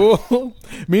 Danzig's cool.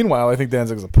 Meanwhile, I think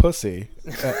Danzig's a pussy.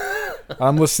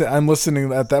 I'm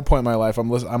listening at that point in my life.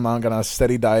 I'm on a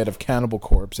steady diet of Cannibal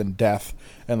Corpse and death,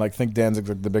 and like think Danzig's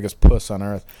like the biggest puss on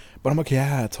earth. But I'm like,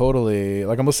 yeah, totally.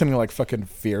 Like I'm listening to like fucking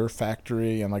Fear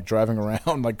Factory and like driving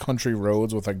around like country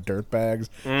roads with like dirt bags.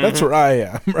 Mm-hmm. That's where I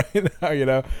am right now. You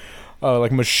know,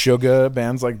 like Meshuggah,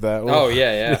 bands like that. Oh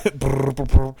yeah.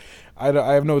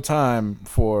 I have no time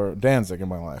for Danzig in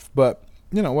my life, but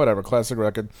you know, whatever. Classic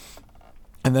record.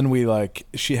 And then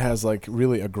she has like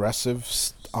really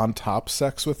aggressive on top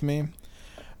sex with me,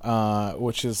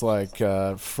 which is like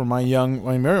for my young.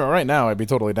 I mean, right now I'd be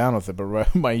totally down with it,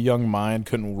 but my young mind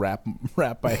couldn't wrap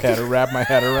my head around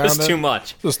it. It's too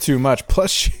much. It was too much. Plus,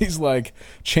 she's like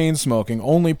chain smoking,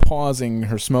 only pausing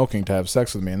her smoking to have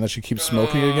sex with me, and then she keeps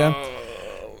smoking again.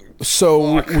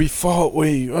 So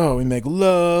we make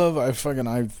love.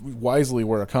 I wisely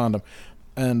wear a condom,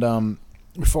 and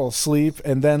we fall asleep,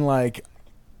 and then like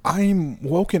I'm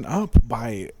woken up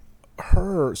by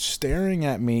her staring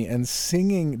at me and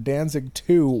singing Danzig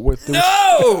 2 with this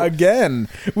again,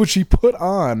 which she put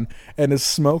on and is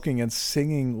smoking and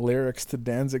singing lyrics to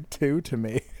Danzig 2 to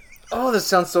me. Oh, this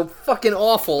sounds so fucking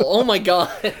awful. Oh my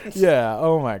god. Yeah,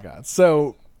 oh my god.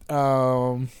 So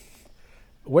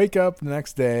wake up the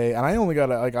next day, and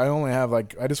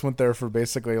I just went there for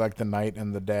basically like the night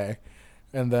and the day,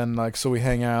 and then like so we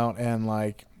hang out and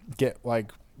like get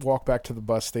like walk back to the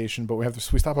bus station, but we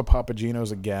stop at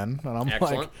Papagino's again, and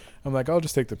I'm like I'll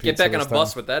just take the pizza. Get back on a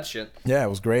bus with that shit. Yeah, it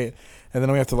was great. And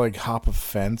then we have to like hop a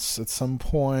fence at some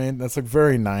point. That's like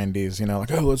very 90s, you know,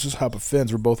 like, oh, let's just hop a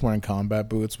fence. We're both wearing combat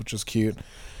boots, which is cute.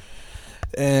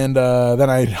 And then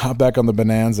I hop back on the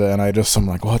Bonanza, and I'm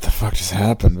like, what the fuck just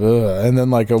happened? Ugh. And then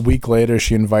like a week later,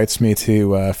 she invites me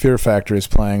to Fear Factory's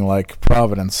playing like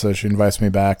Providence, so she invites me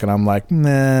back, and I'm like,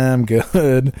 nah, I'm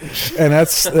good. And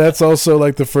that's also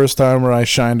like the first time where I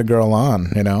shined a girl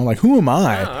on, you know, like who am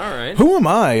I? Oh, all right. Who am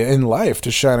I in life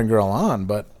to shine a girl on?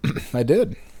 But I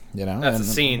did. You know, that's a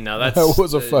scene. Now that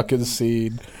was a fucking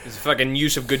scene. It's a fucking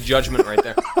use of good judgment right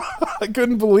there. I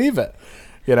couldn't believe it.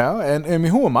 You know, and I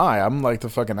mean, who am I? I'm like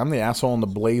I'm the asshole in the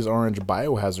Blaze Orange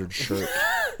Biohazard shirt.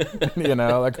 You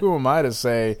know, like who am I to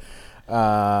say, you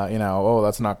know, oh,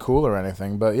 that's not cool or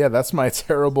anything? But yeah, that's my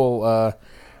terrible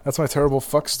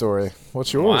fuck story.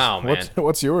 What's yours? Wow, man.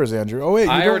 What's yours, Andrew? Oh wait,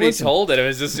 I already told it. It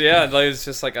was just it was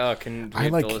just like, oh, can we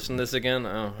have to listen to this again?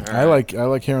 Oh, all right. I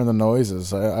like hearing the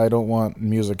noises. I don't want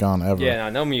music on ever. Yeah,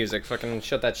 no music. Fucking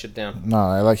shut that shit down. No,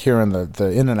 I like hearing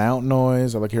the in and out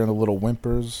noise. I like hearing the little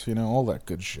whimpers. You know, all that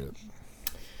good shit.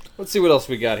 Let's see what else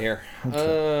we got here.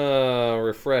 Okay.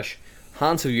 Refresh.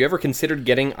 Hans, have you ever considered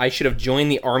getting "I Should Have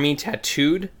Joined the Army"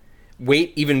 tattooed?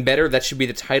 Wait, even better. That should be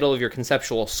the title of your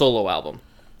conceptual solo album.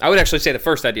 I would actually say the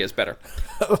first idea is better.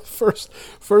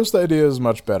 First idea is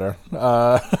much better.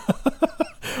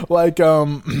 Like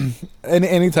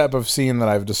any type of scene that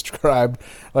I've described,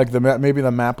 like maybe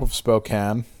the map of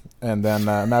Spokane, and then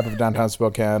a map of downtown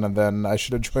Spokane, and then I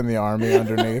should have joined the army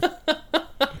underneath.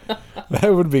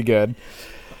 That would be good.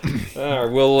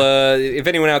 Well, if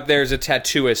anyone out there is a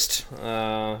tattooist,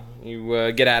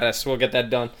 you get at us. We'll get that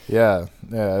done. Yeah.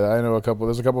 I know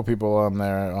there's a couple people on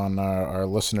there on our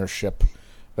listenership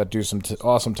that do some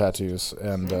awesome tattoos,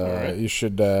 and you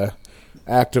should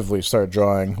actively start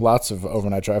drawing lots of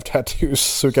Overnight Drive tattoos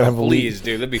so we can have please,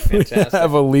 dude, that'd be fantastic.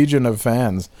 have a legion of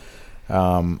fans.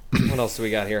 What else do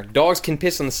we got here? Dogs can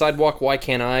piss on the sidewalk. Why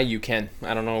can't I? You can.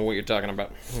 I don't know what you're talking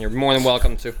about. You're more than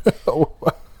welcome to.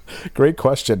 Great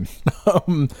question.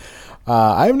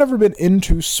 I've never been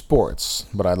into sports,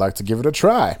 but I'd like to give it a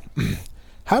try.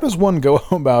 How does one go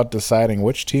about deciding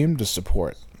which team to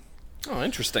support? Oh,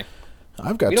 interesting.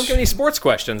 We don't get any sports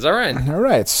questions. All right. All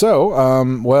right.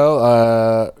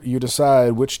 So, you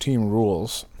decide which team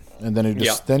rules, and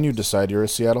then you decide you're a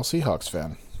Seattle Seahawks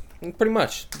fan. Pretty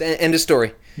much. End of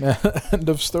story. End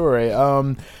of story.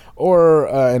 Or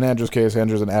in Andrew's case,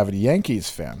 Andrew's an avid Yankees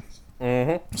fan.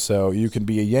 Mm-hmm. So you can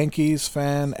be a Yankees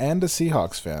fan and a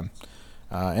Seahawks fan.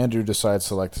 Andrew decides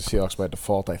to like the Seahawks by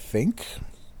default, I think.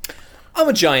 I'm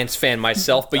a Giants fan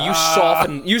myself, but you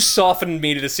softened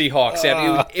me to the Seahawks.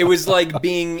 It was like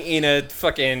being in a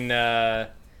fucking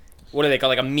what do they call,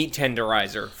 like a meat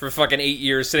tenderizer for fucking 8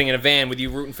 years, sitting in a van with you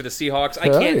rooting for the Seahawks. I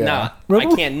can't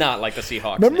not like the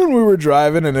Seahawks. Remember when we were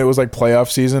driving and it was like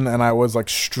playoff season, and I was like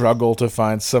struggle to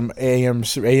find some AM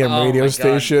radio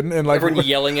station, and like everyone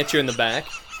yelling at you in the back.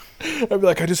 I'd be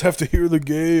like, I just have to hear the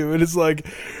game, and it's like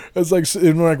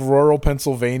in like rural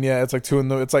Pennsylvania. It's like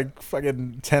it's like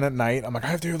fucking 10 at night. I'm like, I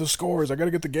have to hear the scores. I got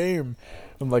to get the game.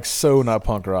 I'm like, so not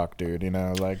punk rock, dude.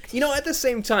 Like at the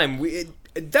same time,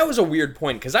 that was a weird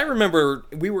point, because I remember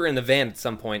we were in the van at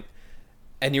some point,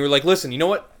 and you were like, listen, you know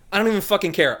what? I don't even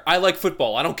fucking care. I like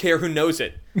football. I don't care who knows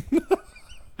it.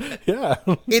 Yeah.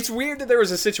 It's weird that there was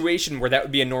a situation where that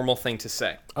would be a normal thing to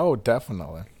say. Oh,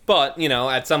 definitely. But,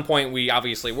 at some point we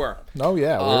obviously were. Oh,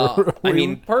 yeah. I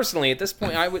mean, personally, at this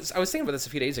point, I was thinking about this a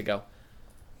few days ago.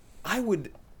 I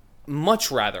would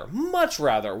much rather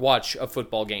watch a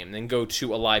football game than go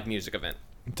to a live music event.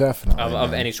 Definitely.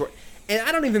 Of any sort. And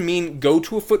I don't even mean go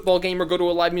to a football game or go to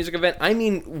a live music event. I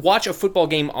mean watch a football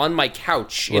game on my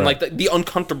couch in like the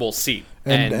uncomfortable seat.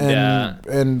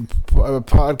 And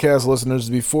podcast listeners,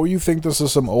 before you think this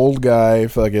is some old guy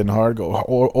fucking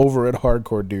over at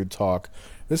hardcore dude talk,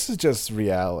 this is just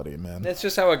reality, man. That's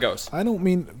just how it goes. I don't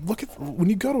mean, when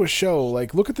you go to a show,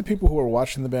 like, look at the people who are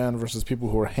watching the band versus people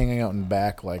who are hanging out in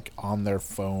back, like, on their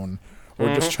phone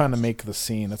or just trying to make the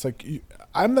scene. It's like,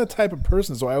 I'm that type of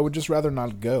person, so I would just rather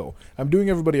not go. I'm doing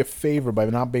everybody a favor by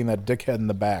not being that dickhead in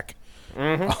the back.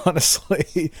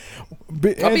 Honestly.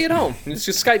 I'll be at home.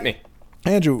 Just Skype me.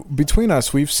 Andrew, between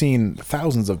us, we've seen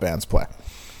thousands of bands play.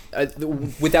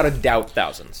 Without a doubt,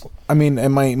 thousands. I mean,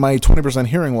 and my 20%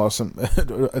 hearing loss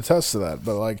attests to that,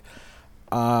 but like,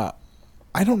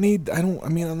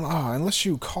 unless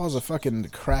you cause a fucking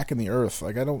crack in the earth,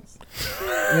 like, I don't,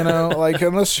 like,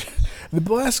 unless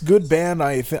the last good band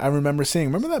I remember seeing,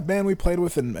 remember that band we played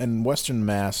with in Western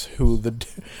Mass, who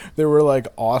they were like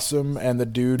awesome, and the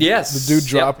dude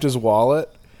dropped his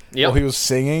wallet while he was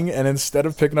singing, and instead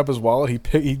of picking up his wallet,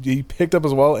 he picked up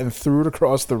his wallet and threw it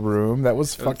across the room. That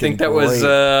was fucking. I think that great.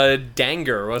 Was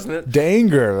Danger, wasn't it?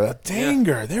 Danger,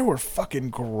 they were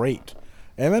fucking great.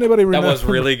 And anybody remember? That was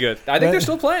really good. I think they're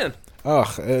still playing.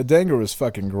 Danger was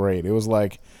fucking great. It was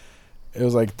like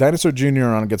Dinosaur Jr.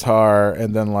 on guitar,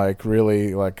 and then like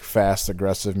really like fast,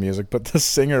 aggressive music. But the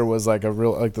singer was like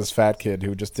this fat kid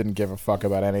who just didn't give a fuck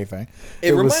about anything.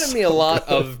 It reminded me a lot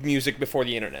of music before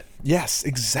the internet. Yes,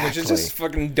 exactly. Which is just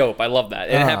fucking dope. I love that.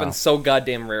 It happens so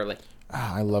goddamn rarely.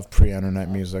 I love pre-internet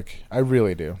music. I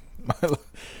really do.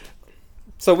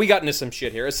 So we got into some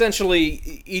shit here.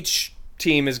 Essentially, each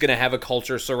team is going to have a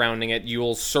culture surrounding it.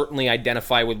 You'll certainly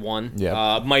identify with one.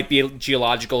 Might be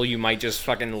geological. You might just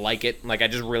fucking like it. Like, I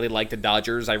just really like the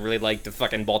Dodgers. I really like the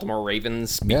fucking Baltimore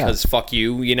Ravens because fuck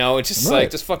you. It's just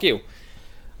like, just fuck you.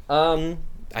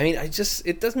 I mean,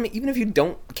 it doesn't, even if you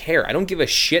don't care, I don't give a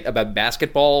shit about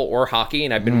basketball or hockey,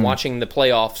 and I've been watching the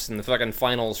playoffs and the fucking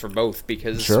finals for both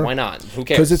because why not? Who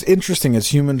cares? Because it's interesting.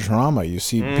 It's human drama. You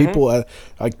see people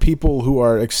people who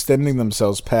are extending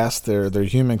themselves past their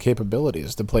human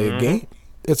capabilities to play a game.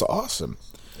 It's awesome.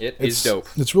 It's dope.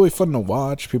 It's really fun to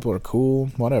watch. People are cool.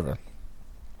 Whatever.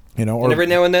 And every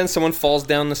now and then someone falls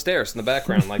down the stairs in the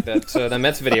background, like that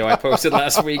Mets video I posted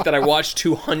last week that I watched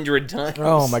 200 times.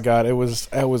 Oh my god, it was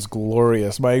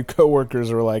glorious. My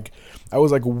coworkers were like, I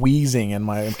was like wheezing in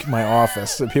my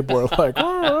office, and people were like,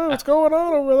 "Oh, what's going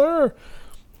on over there?"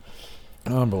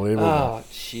 Unbelievable. Oh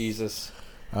Jesus!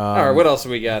 All right, what else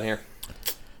have we got here?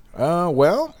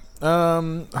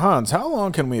 Hans, how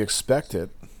long can we expect it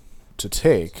to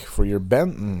take for your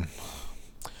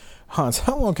Hans,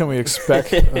 how long can we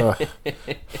expect? How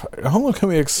long can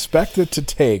we expect it to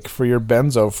take for your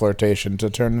benzo flirtation to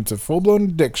turn into full-blown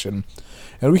addiction,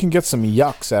 and we can get some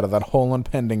yucks out of that whole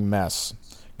impending mess?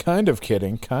 Kind of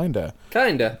kidding, kinda.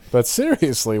 But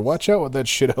seriously, watch out with that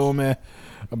shit, homie.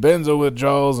 A benzo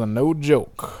withdrawals and no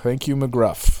joke. Thank you,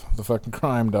 McGruff, the fucking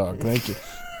crime dog. Thank you.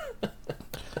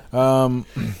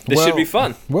 This should be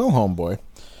fun. Well, homeboy,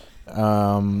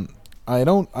 I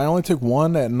only take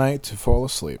one at night to fall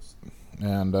asleep.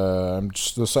 And I'm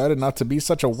just decided not to be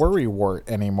such a worrywart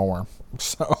anymore.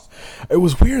 So it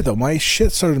was weird though. My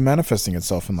shit started manifesting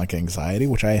itself in like anxiety,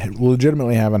 which I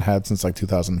legitimately haven't had since like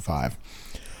 2005.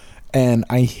 And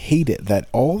I hate it that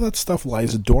all that stuff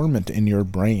lies dormant in your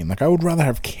brain. Like I would rather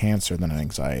have cancer than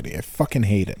anxiety. I fucking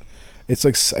hate it. It's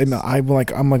like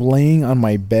I'm like laying on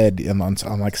my bed on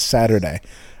like Saturday,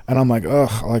 and I'm like,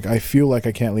 ugh, like I feel like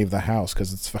I can't leave the house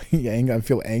because it's fucking. I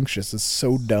feel anxious. It's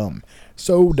so dumb.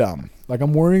 So dumb. Like,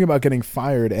 I'm worrying about getting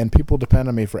fired, and people depend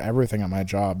on me for everything on my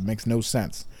job. It makes no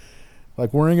sense.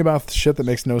 Like, worrying about shit that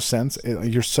makes no sense,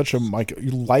 you're such a, like,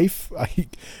 life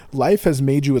has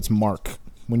made you its mark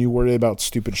when you worry about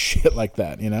stupid shit like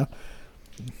that, you know?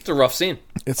 It's a rough scene.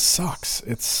 It sucks.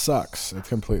 It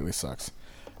completely sucks.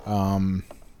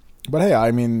 But hey,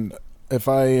 I mean, if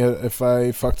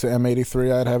I fucked to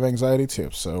M83, I'd have anxiety too,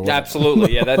 so.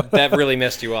 Absolutely, yeah, that really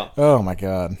messed you up. Oh my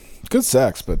god. Good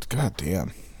sex, but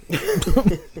goddamn.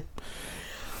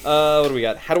 What do we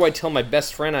got? How do I tell my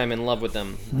best friend I'm in love with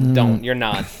them? Don't. You're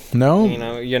not. No? You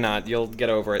know, you're not. You'll get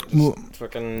over it. Just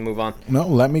fucking move on. No,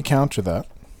 let me counter that.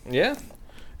 Yeah?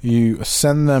 You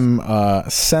send them a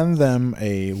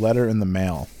letter in the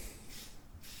mail.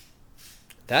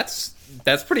 That's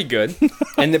pretty good.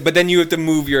 But then you have to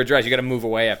move your address. You got to move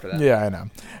away after that. Yeah, I know.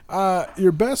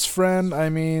 Your best friend, I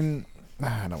mean,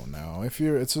 I don't know. If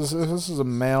this is a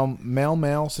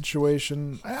male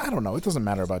situation, I don't know. It doesn't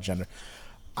matter about gender.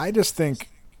 I think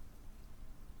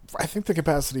the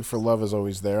capacity for love is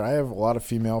always there. I have a lot of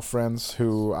female friends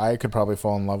who I could probably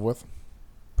fall in love with.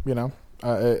 You know,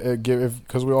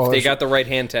 because we all they got the right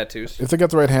hand tattoos. If they got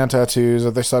the right hand tattoos,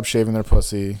 if they stop shaving their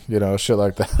pussy, you know, shit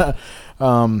like that.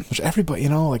 Which everybody, you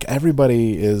know, like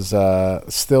everybody is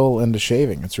still into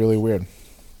shaving. It's really weird.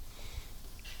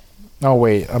 Oh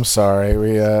wait, I'm sorry.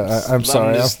 I'm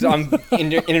sorry. I'm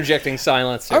interjecting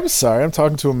silence here. I'm sorry. I'm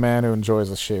talking to a man who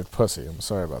enjoys a shaved pussy. I'm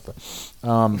sorry about that.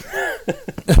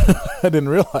 I didn't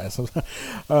realize.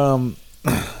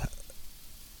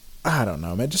 I don't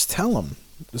know, man. Just tell him.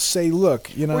 Just say,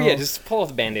 look, you know. Well, yeah, just pull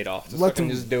the Band-Aid off.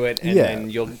 Just do it, and then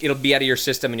it'll be out of your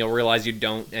system, and you'll realize you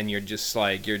don't, and you're just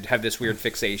like you have this weird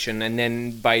fixation, and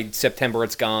then by September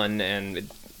it's gone, and it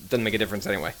doesn't make a difference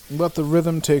anyway. Let the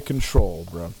rhythm take control,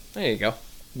 bro. There you go.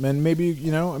 And maybe,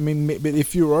 you know, I mean,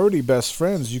 if you're already best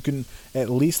friends, you can at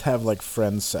least have like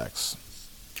friend sex.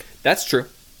 That's true.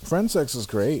 Friend sex is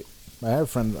great. I have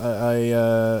friends.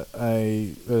 I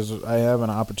have an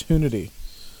opportunity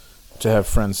to have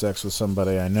friend sex with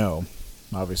somebody I know,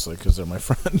 obviously, because they're my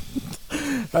friend.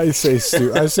 I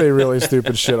say really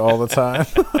stupid shit all the time.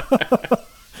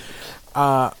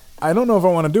 I don't know if I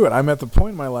want to do it. I'm at the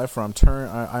point in my life where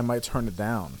I might turn it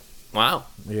down. Wow.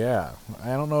 Yeah.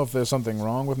 I don't know if there's something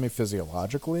wrong with me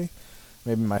physiologically.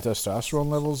 Maybe my testosterone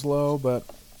level's low, but,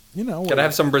 you know. Gotta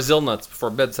have some Brazil nuts before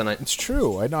bed tonight. It's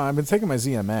true. I know. I've been taking my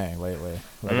ZMA lately.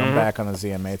 Like, I'm back on the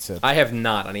ZMA tip. I have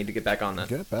not. I need to get back on that.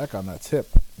 Get back on that tip.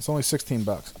 It's only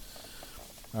 $16.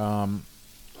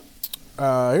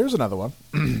 Here's another one.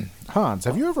 Hans,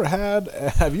 have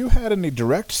you had any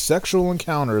direct sexual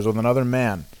encounters with another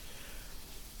man?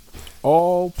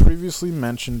 All previously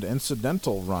mentioned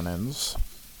incidental run-ins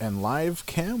and live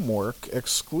cam work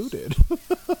excluded.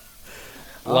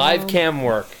 Live cam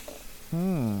work.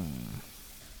 No.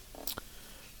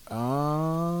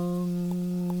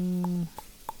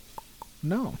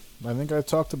 I think I've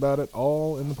talked about it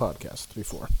all in the podcast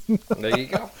before. There you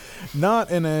go.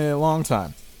 Not in a long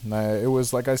time. It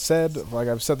was like I've said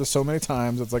this so many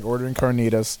times. It's like ordering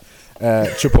carnitas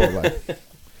at Chipotle.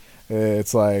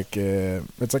 It's like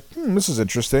this is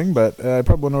interesting, but I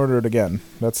probably wouldn't order it again.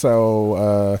 That's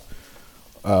how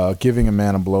giving a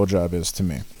man a blowjob is to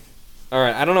me. All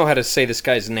right, I don't know how to say this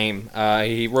guy's name.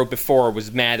 He wrote before,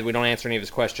 was mad that we don't answer any of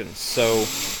his questions. So,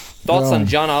 thoughts on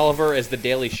John Oliver as the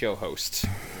Daily Show host?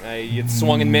 It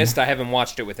swung and missed. I haven't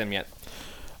watched it with him yet.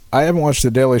 I haven't watched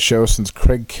The Daily Show since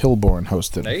Craig Kilborn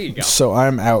hosted. There you go. So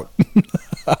I'm out.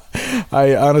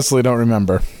 I honestly don't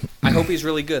remember. I hope he's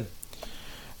really good.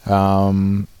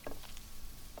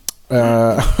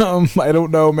 I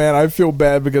don't know, man. I feel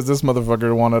bad because this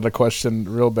motherfucker wanted a question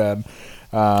real bad.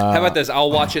 How about this?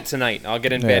 I'll watch it tonight. I'll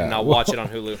get in bed and I'll watch it on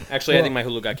Hulu. Actually, I think my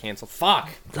Hulu got canceled. Fuck.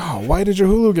 Oh, why did your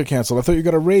Hulu get canceled? I thought you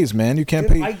got a raise, man. You can't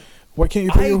pay. Why can't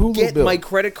you pay your Hulu bill? I get my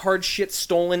credit card shit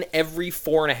stolen every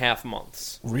 4.5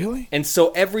 months. Really? And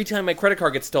so every time my credit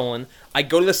card gets stolen, I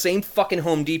go to the same fucking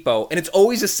Home Depot, and it's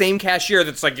always the same cashier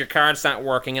that's like, your card's not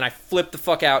working, and I flip the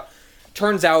fuck out.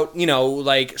 Turns out,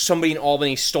 like somebody in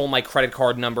Albany stole my credit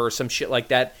card number or some shit like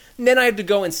that. And then I have to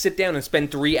go and sit down and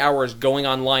spend 3 hours going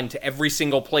online to every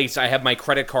single place I have my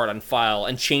credit card on file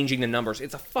and changing the numbers.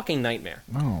 It's a fucking nightmare.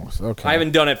 Oh, okay. I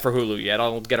haven't done it for Hulu yet.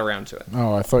 I'll get around to it.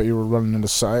 Oh, I thought you were running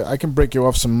into... I can break you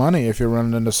off some money if you're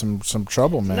running into some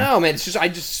trouble, man. No, man. It's just...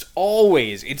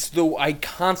 I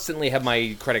constantly have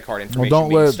my credit card information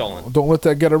being stolen. Don't let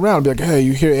that get around. Be like, hey,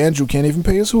 you hear Andrew can't even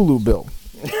pay his Hulu bill.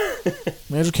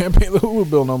 Andrew can't pay the Hulu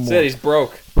bill no more. That's it, he's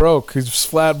broke. He's just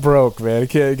flat broke, man.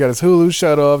 He got his Hulu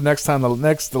shut off. Next time, the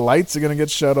lights are gonna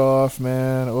get shut off,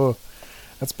 man. Oh,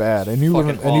 that's bad. And you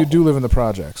you do live in the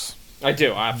projects. I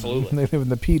do, absolutely. They live in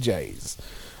the PJs.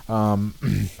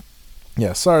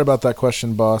 Yeah, sorry about that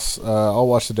question, boss. I'll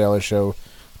watch the Daily Show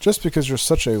just because you're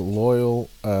such a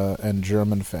loyal and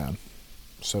German fan.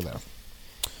 So there.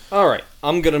 All right,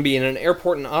 I'm going to be in an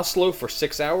airport in Oslo for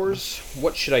 6 hours.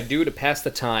 What should I do to pass the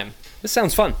time? This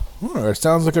sounds fun. Oh, it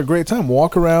sounds like a great time.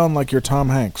 Walk around like you're Tom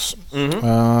Hanks.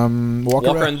 Mm-hmm. Walk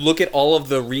around, look at all of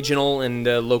the regional and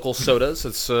local sodas.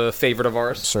 It's a favorite of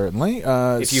ours. Certainly.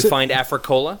 If you find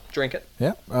Africola, drink it.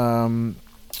 Yeah.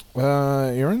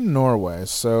 You're in Norway,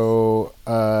 so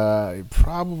you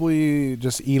probably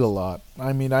just eat a lot.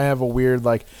 I mean, I have a weird,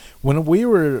 like, when me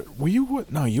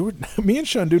and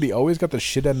Sean Duty always got the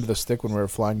shit end of the stick when we were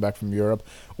flying back from Europe,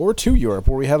 or to Europe,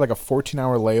 where we had like a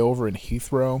 14-hour layover in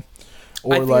Heathrow.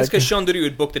 I think it's because Sean Duty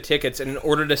would book the tickets, and in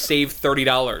order to save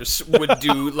 $30, would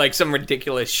do like some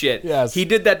ridiculous shit. Yes. He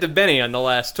did that to Benny on the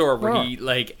last tour, where he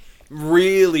like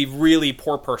really, really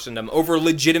poor personed them over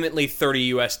legitimately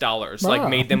 $30 like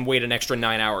made them wait an extra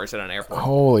 9 hours at an airport.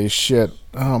 Holy shit!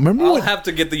 Oh, remember? I'll have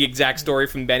to get the exact story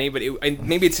from Benny, but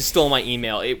maybe it's still in my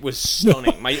email. It was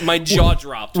stunning. My jaw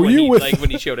dropped when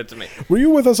he showed it to me. Were you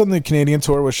with us on the Canadian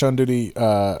tour with Sean Duty?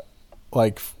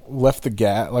 Left the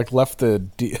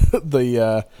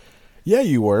yeah,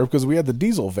 you were, because we had the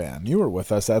diesel van. You were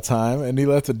with us that time, and he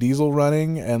left the diesel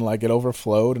running, and like it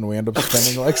overflowed, and we ended up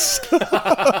spending like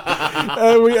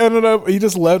and we ended up, he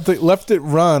just left it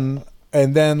run,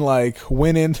 and then like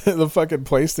went into the fucking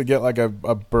place to get like a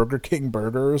Burger King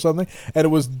burger or something, and it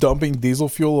was dumping diesel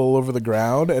fuel all over the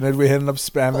ground, and then we ended up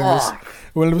spending like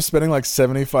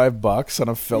 $75 on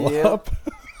a fill up.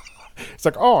 It's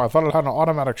like, oh, I thought it had an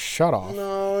automatic shut-off.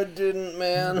 No, it didn't,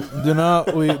 man. Do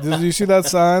not leave. Did you see that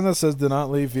sign that says, do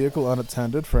not leave vehicle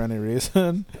unattended for any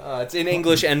reason? It's in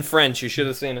English and French. You should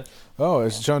have seen it. Oh,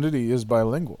 Sean Duty is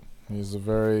bilingual. He's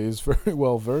very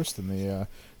well versed in the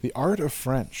art of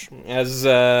French. As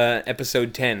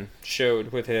episode 10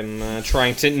 showed, with him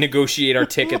trying to negotiate our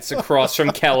tickets across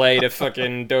from Calais to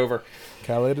fucking Dover.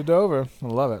 Calais to Dover. I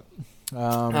love it.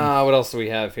 What else do we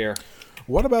have here?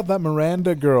 What about that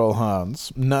Miranda girl,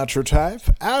 Hans? Not your type,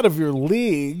 out of your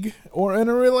league, or in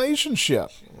a relationship?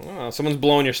 Oh, someone's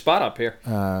blowing your spot up here.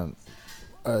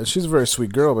 She's a very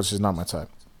sweet girl, but she's not my type.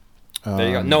 There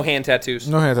you go. No hand tattoos.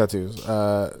 No hand tattoos.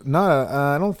 I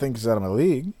don't think she's out of my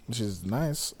league. She's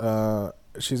nice.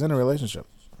 She's in a relationship.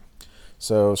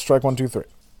 So, strike 1, 2, 3.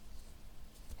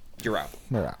 You're out.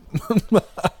 You're out.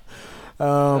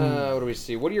 What do we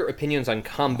see? What are your opinions on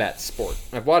combat sport?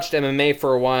 I've watched MMA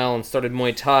for a while and started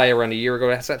Muay Thai around a year ago.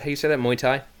 Is that how you say that? Muay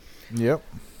Thai? Yep.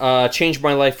 Changed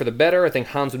my life for the better. I think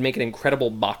Hans would make an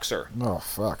incredible boxer. Oh,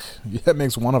 fuck. Yeah, it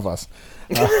makes one of us.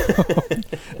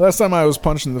 Last time I was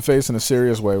punched in the face in a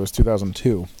serious way was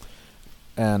 2002.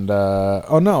 And,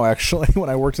 actually,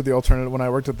 when I worked at the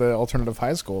alternative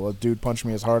high school, a dude punched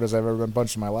me as hard as I've ever been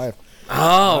punched in my life.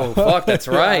 Oh, fuck, that's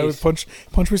right. I was punched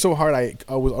me so hard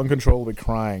I was uncontrollably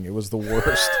crying. It was the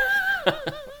worst.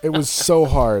 It was so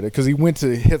hard because he went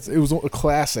to hit. It was a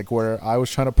classic where I was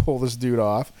trying to pull this dude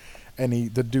off, and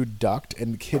the dude ducked,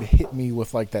 and the kid hit me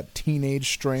with like that teenage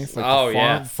strength,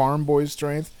 like farm boy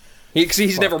strength.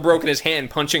 He's never broken his hand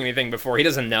punching anything before. He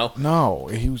doesn't know. No,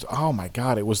 he was. Oh my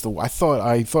god! It was I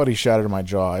thought he shattered my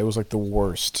jaw. It was like the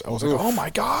worst. I was like, oh my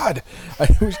god!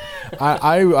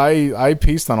 I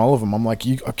pieced on all of them. I'm like,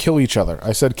 kill each other.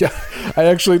 I said,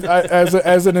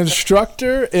 as an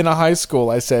instructor in a high school,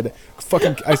 I said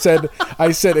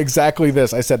exactly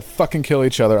this. I said, fucking kill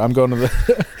each other. I'm going to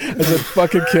I said,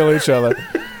 fucking kill each other.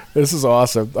 This is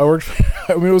awesome. I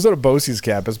mean, it was at a BOCES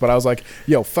campus, but I was like,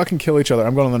 yo, fucking kill each other.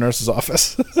 I'm going to the nurse's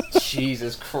office.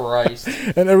 Jesus Christ.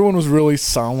 And everyone was really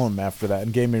solemn after that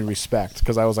and gave me respect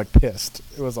because I was like pissed.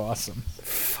 It was awesome.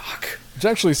 Fuck. Which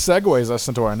actually segues us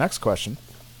into our next question.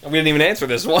 We didn't even answer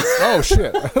this one. Oh,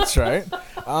 shit. That's right.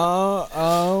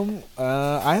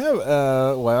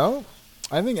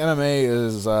 I think MMA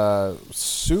is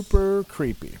super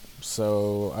creepy.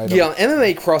 So I don't... Yeah,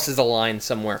 MMA crosses the line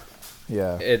somewhere.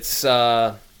 Yeah. It's,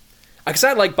 because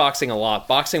I like boxing a lot.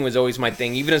 Boxing was always my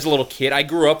thing. Even as a little kid, I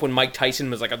grew up when Mike Tyson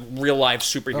was like a real live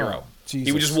superhero. Oh, Jesus.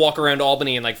 He would just walk around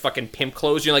Albany in like fucking pimp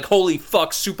clothes. You're like, holy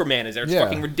fuck, Superman is there. It's Yeah.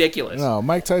 fucking ridiculous. No,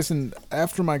 Mike Tyson,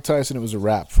 after Mike Tyson, it was a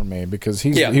wrap for me because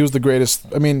he was the greatest.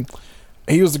 I mean,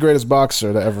 he was the greatest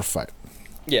boxer to ever fight.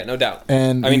 Yeah, no doubt.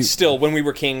 And I mean, still, When We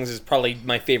Were Kings is probably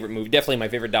my favorite movie. Definitely my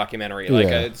favorite documentary.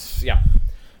 Like, Yeah.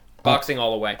 boxing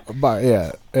all the way. But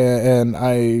yeah, and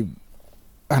I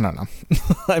don't know.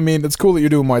 I mean, it's cool that you're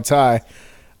doing Muay Thai.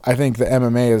 I think the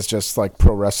MMA is just like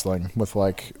pro wrestling with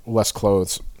like less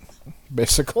clothes,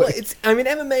 basically. Well,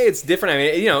 MMA, it's different. I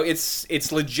mean,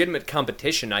 it's legitimate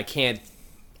competition. I can't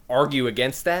argue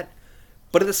against that.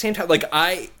 But at the same time, like,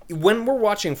 when we're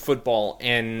watching football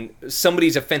and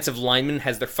somebody's offensive lineman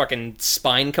has their fucking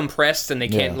spine compressed and they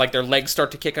can't, like, their legs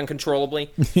start to kick uncontrollably.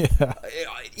 Yeah.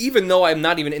 Even though I'm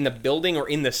not even in the building or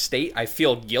in the state, I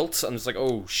feel guilt. I'm just like,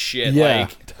 oh shit. Yeah,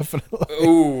 like, definitely.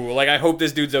 ooh, like, I hope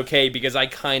this dude's okay because I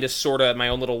kind of, sort of, in my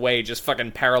own little way, just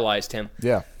fucking paralyzed him.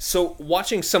 Yeah. So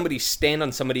watching somebody stand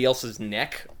on somebody else's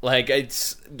neck, like,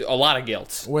 it's a lot of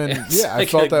guilt. I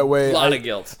felt that way. A lot of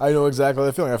guilt. I know exactly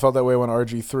the feeling. I felt that way when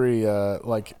RG3,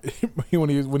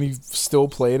 when he still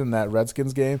played in that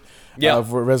Redskins game,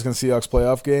 Redskins Seahawks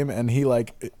playoff game, and he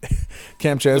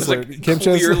Cam Chancellor,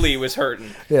 clearly was hurting.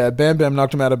 Yeah, Bam Bam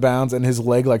knocked him out of bounds, and his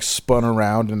leg spun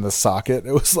around in the socket.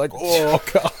 It was like, oh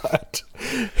god,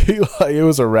 it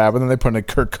was a wrap. And then they put in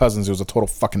Kirk Cousins, who was a total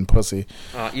fucking pussy.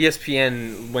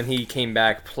 ESPN, when he came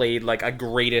back, played like a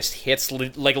greatest hits,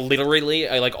 like literally,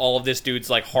 like all of this dude's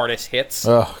like hardest hits.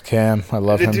 Oh, Cam, I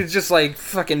love him. It's just like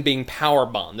fucking being power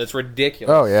bombed. That's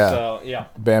ridiculous. Oh yeah. So yeah.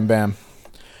 Bam Bam.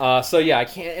 I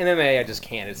can't MMA. I just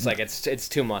can't. It's like it's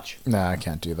too much. Nah, I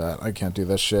can't do that. I can't do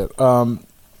that shit.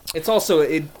 It's also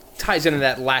it ties into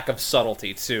that lack of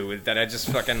subtlety too. That I just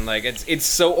fucking like. It's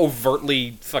so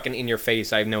overtly fucking in your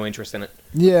face. I have no interest in it.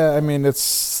 Yeah, I mean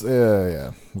it's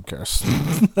yeah. Who cares?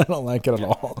 I don't like it at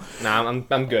all. Nah,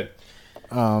 I'm good.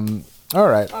 All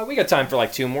right. We got time for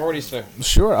like two more. What do you say?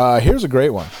 Sure. Here's a great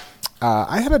one.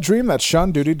 I had a dream that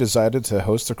Sean Duty decided to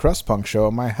host a crust punk show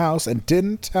at my house and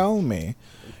didn't tell me.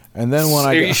 And then when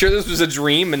Are you sure this was a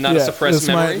dream and not a suppressed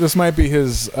memory? This might be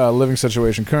his living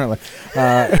situation currently.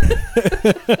 And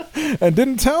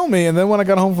didn't tell me. And then when I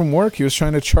got home from work, he was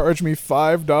trying to charge me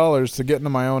 $5 to get into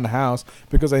my own house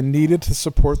because I needed to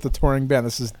support the touring band.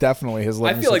 This is definitely his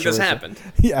living situation. I feel like this happened.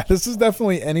 Yeah, this is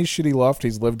definitely any shitty loft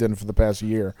he's lived in for the past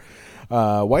year.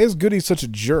 Why is Goody such a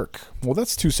jerk? Well,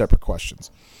 that's two separate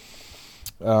questions.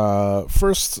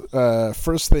 First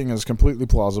thing is completely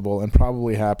plausible and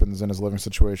probably happens in his living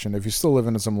situation. If he's still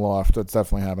living in some loft, that's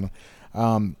definitely happening.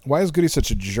 Why is Goody such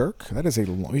a jerk? That is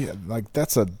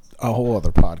that's a whole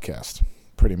other podcast,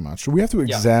 pretty much. We have to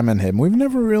examine him. We've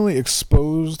never really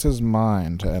exposed his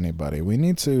mind to anybody. We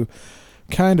need to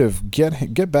kind of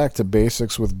get back to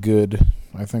basics with Good.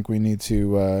 I think we need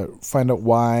to find out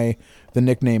why the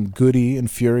nickname Goody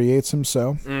infuriates him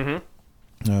so.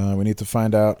 Mm-hmm. We need to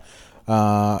find out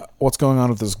what's going on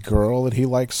with this girl that he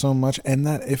likes so much, and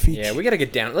that if he... Yeah, we gotta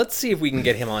get down. Let's see if we can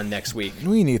get him on next week.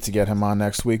 We need to get him on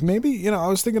next week. Maybe, I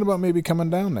was thinking about maybe coming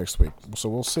down next week, so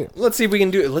we'll see. Let's see if we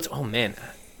can do it. Oh, man.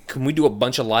 Can we do a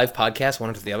bunch of live podcasts, one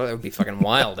after the other? That would be fucking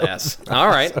wild, ass. All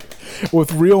right.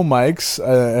 With real mics.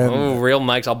 Real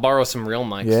mics. I'll borrow some real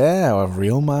mics. Yeah, we'll have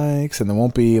real mics, and there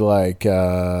won't be like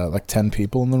 10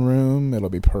 people in the room. It'll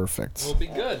be perfect. It'll be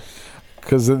good.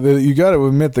 Because you got to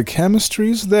admit, the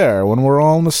chemistry's there when we're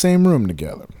all in the same room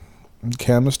together.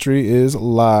 Chemistry is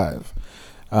live.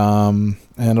 And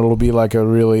it'll be like a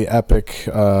really epic...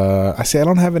 I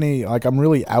don't have any... I'm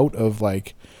really out of,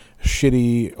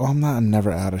 shitty... Oh, I'm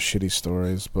never out of shitty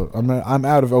stories, but I'm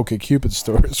out of OkCupid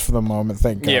stories for the moment,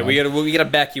 thank God. Yeah, we gotta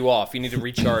back you off. You need to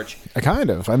recharge. Kind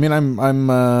of. I mean, I'm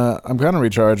kind of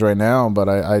recharged right now, but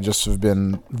I just have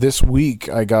been... This week,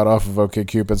 I got off of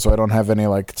OkCupid, so I don't have any,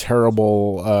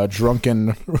 terrible,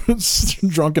 drunken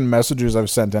messages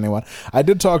I've sent anyone. I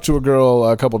did talk to a girl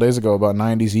a couple days ago about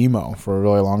 90s emo for a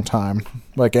really long time.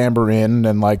 Like Amber Inn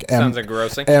and, Sounds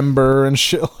engrossing. Ember and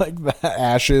shit like that.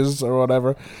 Ashes or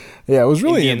whatever. Yeah, it was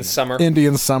really...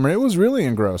 Indian Summer. It was really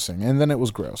engrossing, and then it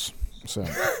was gross. So...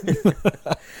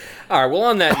 All right. Well,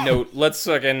 on that note, let's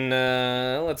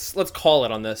let's call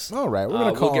it on this. All right, we're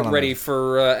gonna call. We'll get ready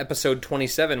for episode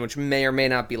 27, which may or may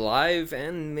not be live,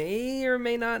 and may or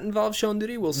may not involve Sean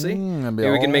Duty. We'll see. Maybe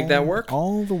we can make that work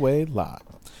all the way live.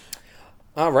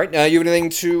 All right. You have anything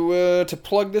to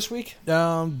plug this week?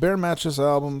 Bear Matches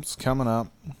album's coming up.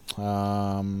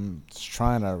 Just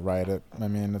trying to write it. I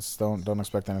mean, don't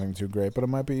expect anything too great, but it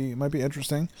might be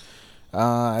interesting.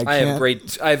 I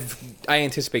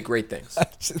anticipate great things.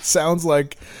 It sounds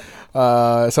like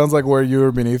where You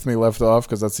Were Beneath Me left off,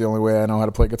 because that's the only way I know how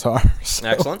to play guitar. So,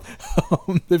 excellent.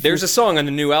 There's a song on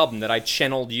the new album that I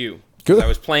channeled you. Good. I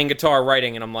was playing guitar,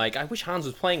 writing, and I'm like, I wish Hans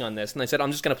was playing on this. And I said, I'm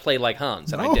just going to play like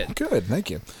Hans, and I did. Good. Thank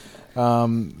you.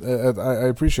 I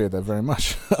appreciate that very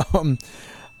much.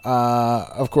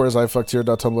 Of course,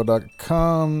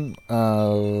 ifuckedhere.tumblr.com,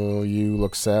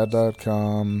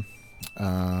 youlookSad.com,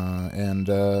 and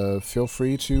feel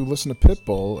free to listen to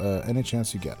Pitbull any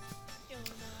chance you get.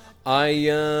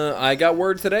 I got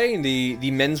word today.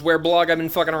 The menswear blog I've been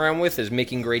fucking around with is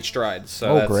making great strides.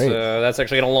 So great. That's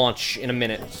actually going to launch in a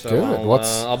minute. So good.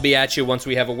 I'll be at you once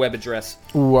we have a web address.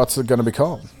 What's it going to be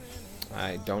called?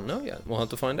 I don't know yet. We'll have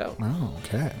to find out. Oh,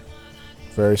 okay.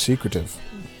 Very secretive.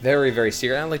 Very, very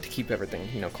secret. I like to keep everything,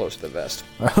 close to the vest.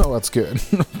 Oh, that's good.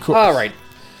 Cool. All right.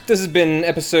 This has been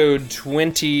episode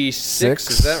 26.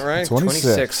 Is that right?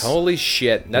 26. Holy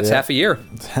shit. That's half a year.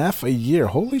 Half a year.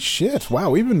 Holy shit. Wow,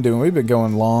 we've been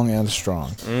going long and strong.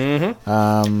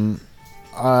 Mm-hmm.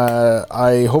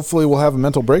 I hopefully will have a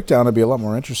mental breakdown. It'll be a lot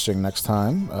more interesting next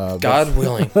time. God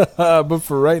willing. But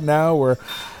for right now, we're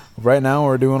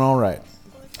doing all right.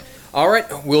 All right.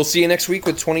 We'll see you next week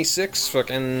with 26.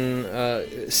 Fucking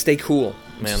stay cool,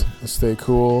 man. Stay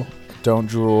cool. Don't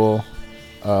drool.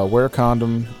 Wear a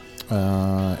condom,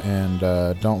 and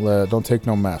don't take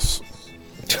no mess.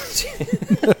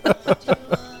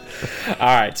 All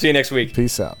right, see you next week.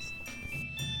 Peace out.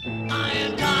 I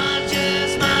am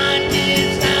conscious, my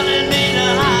kids telling me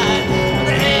to hide.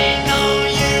 But it ain't no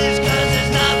use, 'cause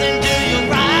there's nothing to your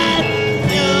pride.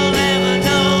 You'll never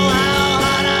know how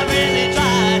hard I really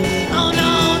tried. Oh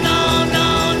no, no, no,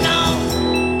 no.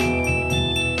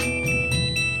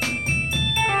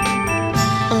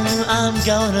 I'm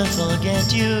gonna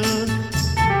forget you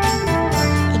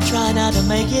and try not to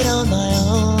make it on my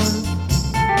own.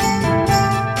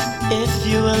 If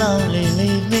you will only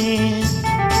leave me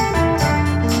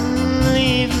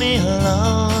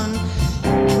alone.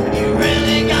 You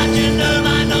really got your nerve,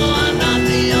 I know I'm not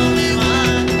the only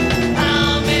one.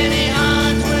 How many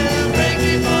hearts will break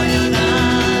before you're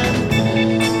done?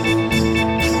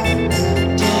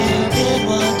 Till you get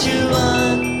what you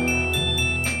want.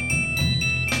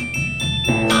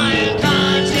 I am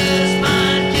conscious,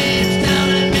 mind keeps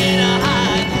telling me to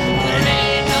hide. But it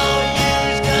ain't no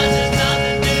use, 'cause there's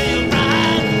nothing to your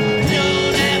pride.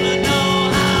 You'll never know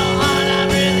how hard I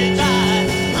really tried.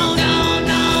 Oh no,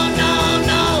 no, no,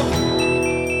 no.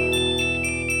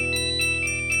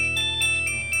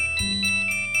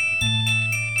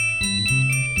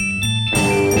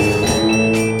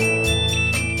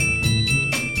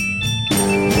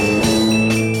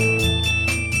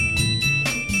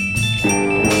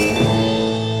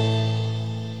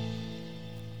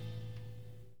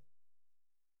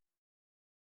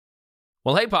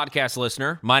 Well, hey, podcast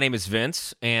listener. My name is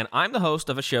Vince, and I'm the host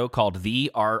of a show called The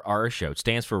RR Show. It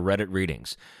stands for Reddit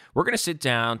Readings. We're going to sit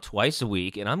down twice a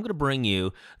week, and I'm going to bring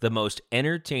you the most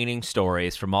entertaining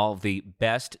stories from all of the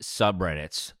best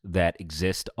subreddits that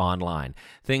exist online.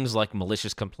 Things like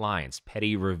malicious compliance,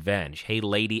 petty revenge, hey,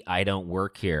 lady, I don't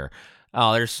work here.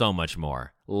 Oh, there's so much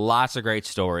more. Lots of great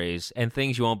stories and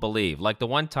things you won't believe. Like the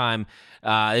one time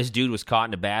this dude was caught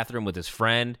in a bathroom with his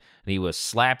friend and he was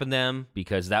slapping them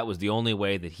because that was the only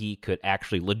way that he could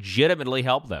actually legitimately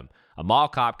help them. A mall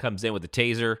cop comes in with a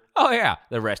taser. Oh, yeah,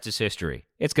 the rest is history.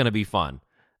 It's going to be fun.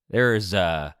 There's,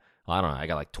 I don't know, I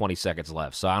got like 20 seconds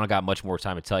left, so I don't got much more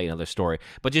time to tell you another story.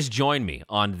 But just join me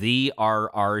on The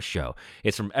RR Show.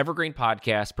 It's from Evergreen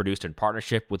Podcast, produced in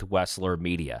partnership with Wessler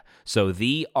Media. So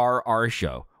The RR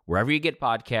Show, wherever you get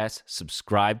podcasts,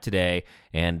 subscribe today.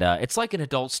 And it's like an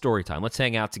adult story time. Let's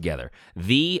hang out together.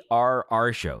 The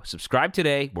RR Show. Subscribe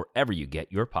today wherever you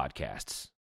get your podcasts.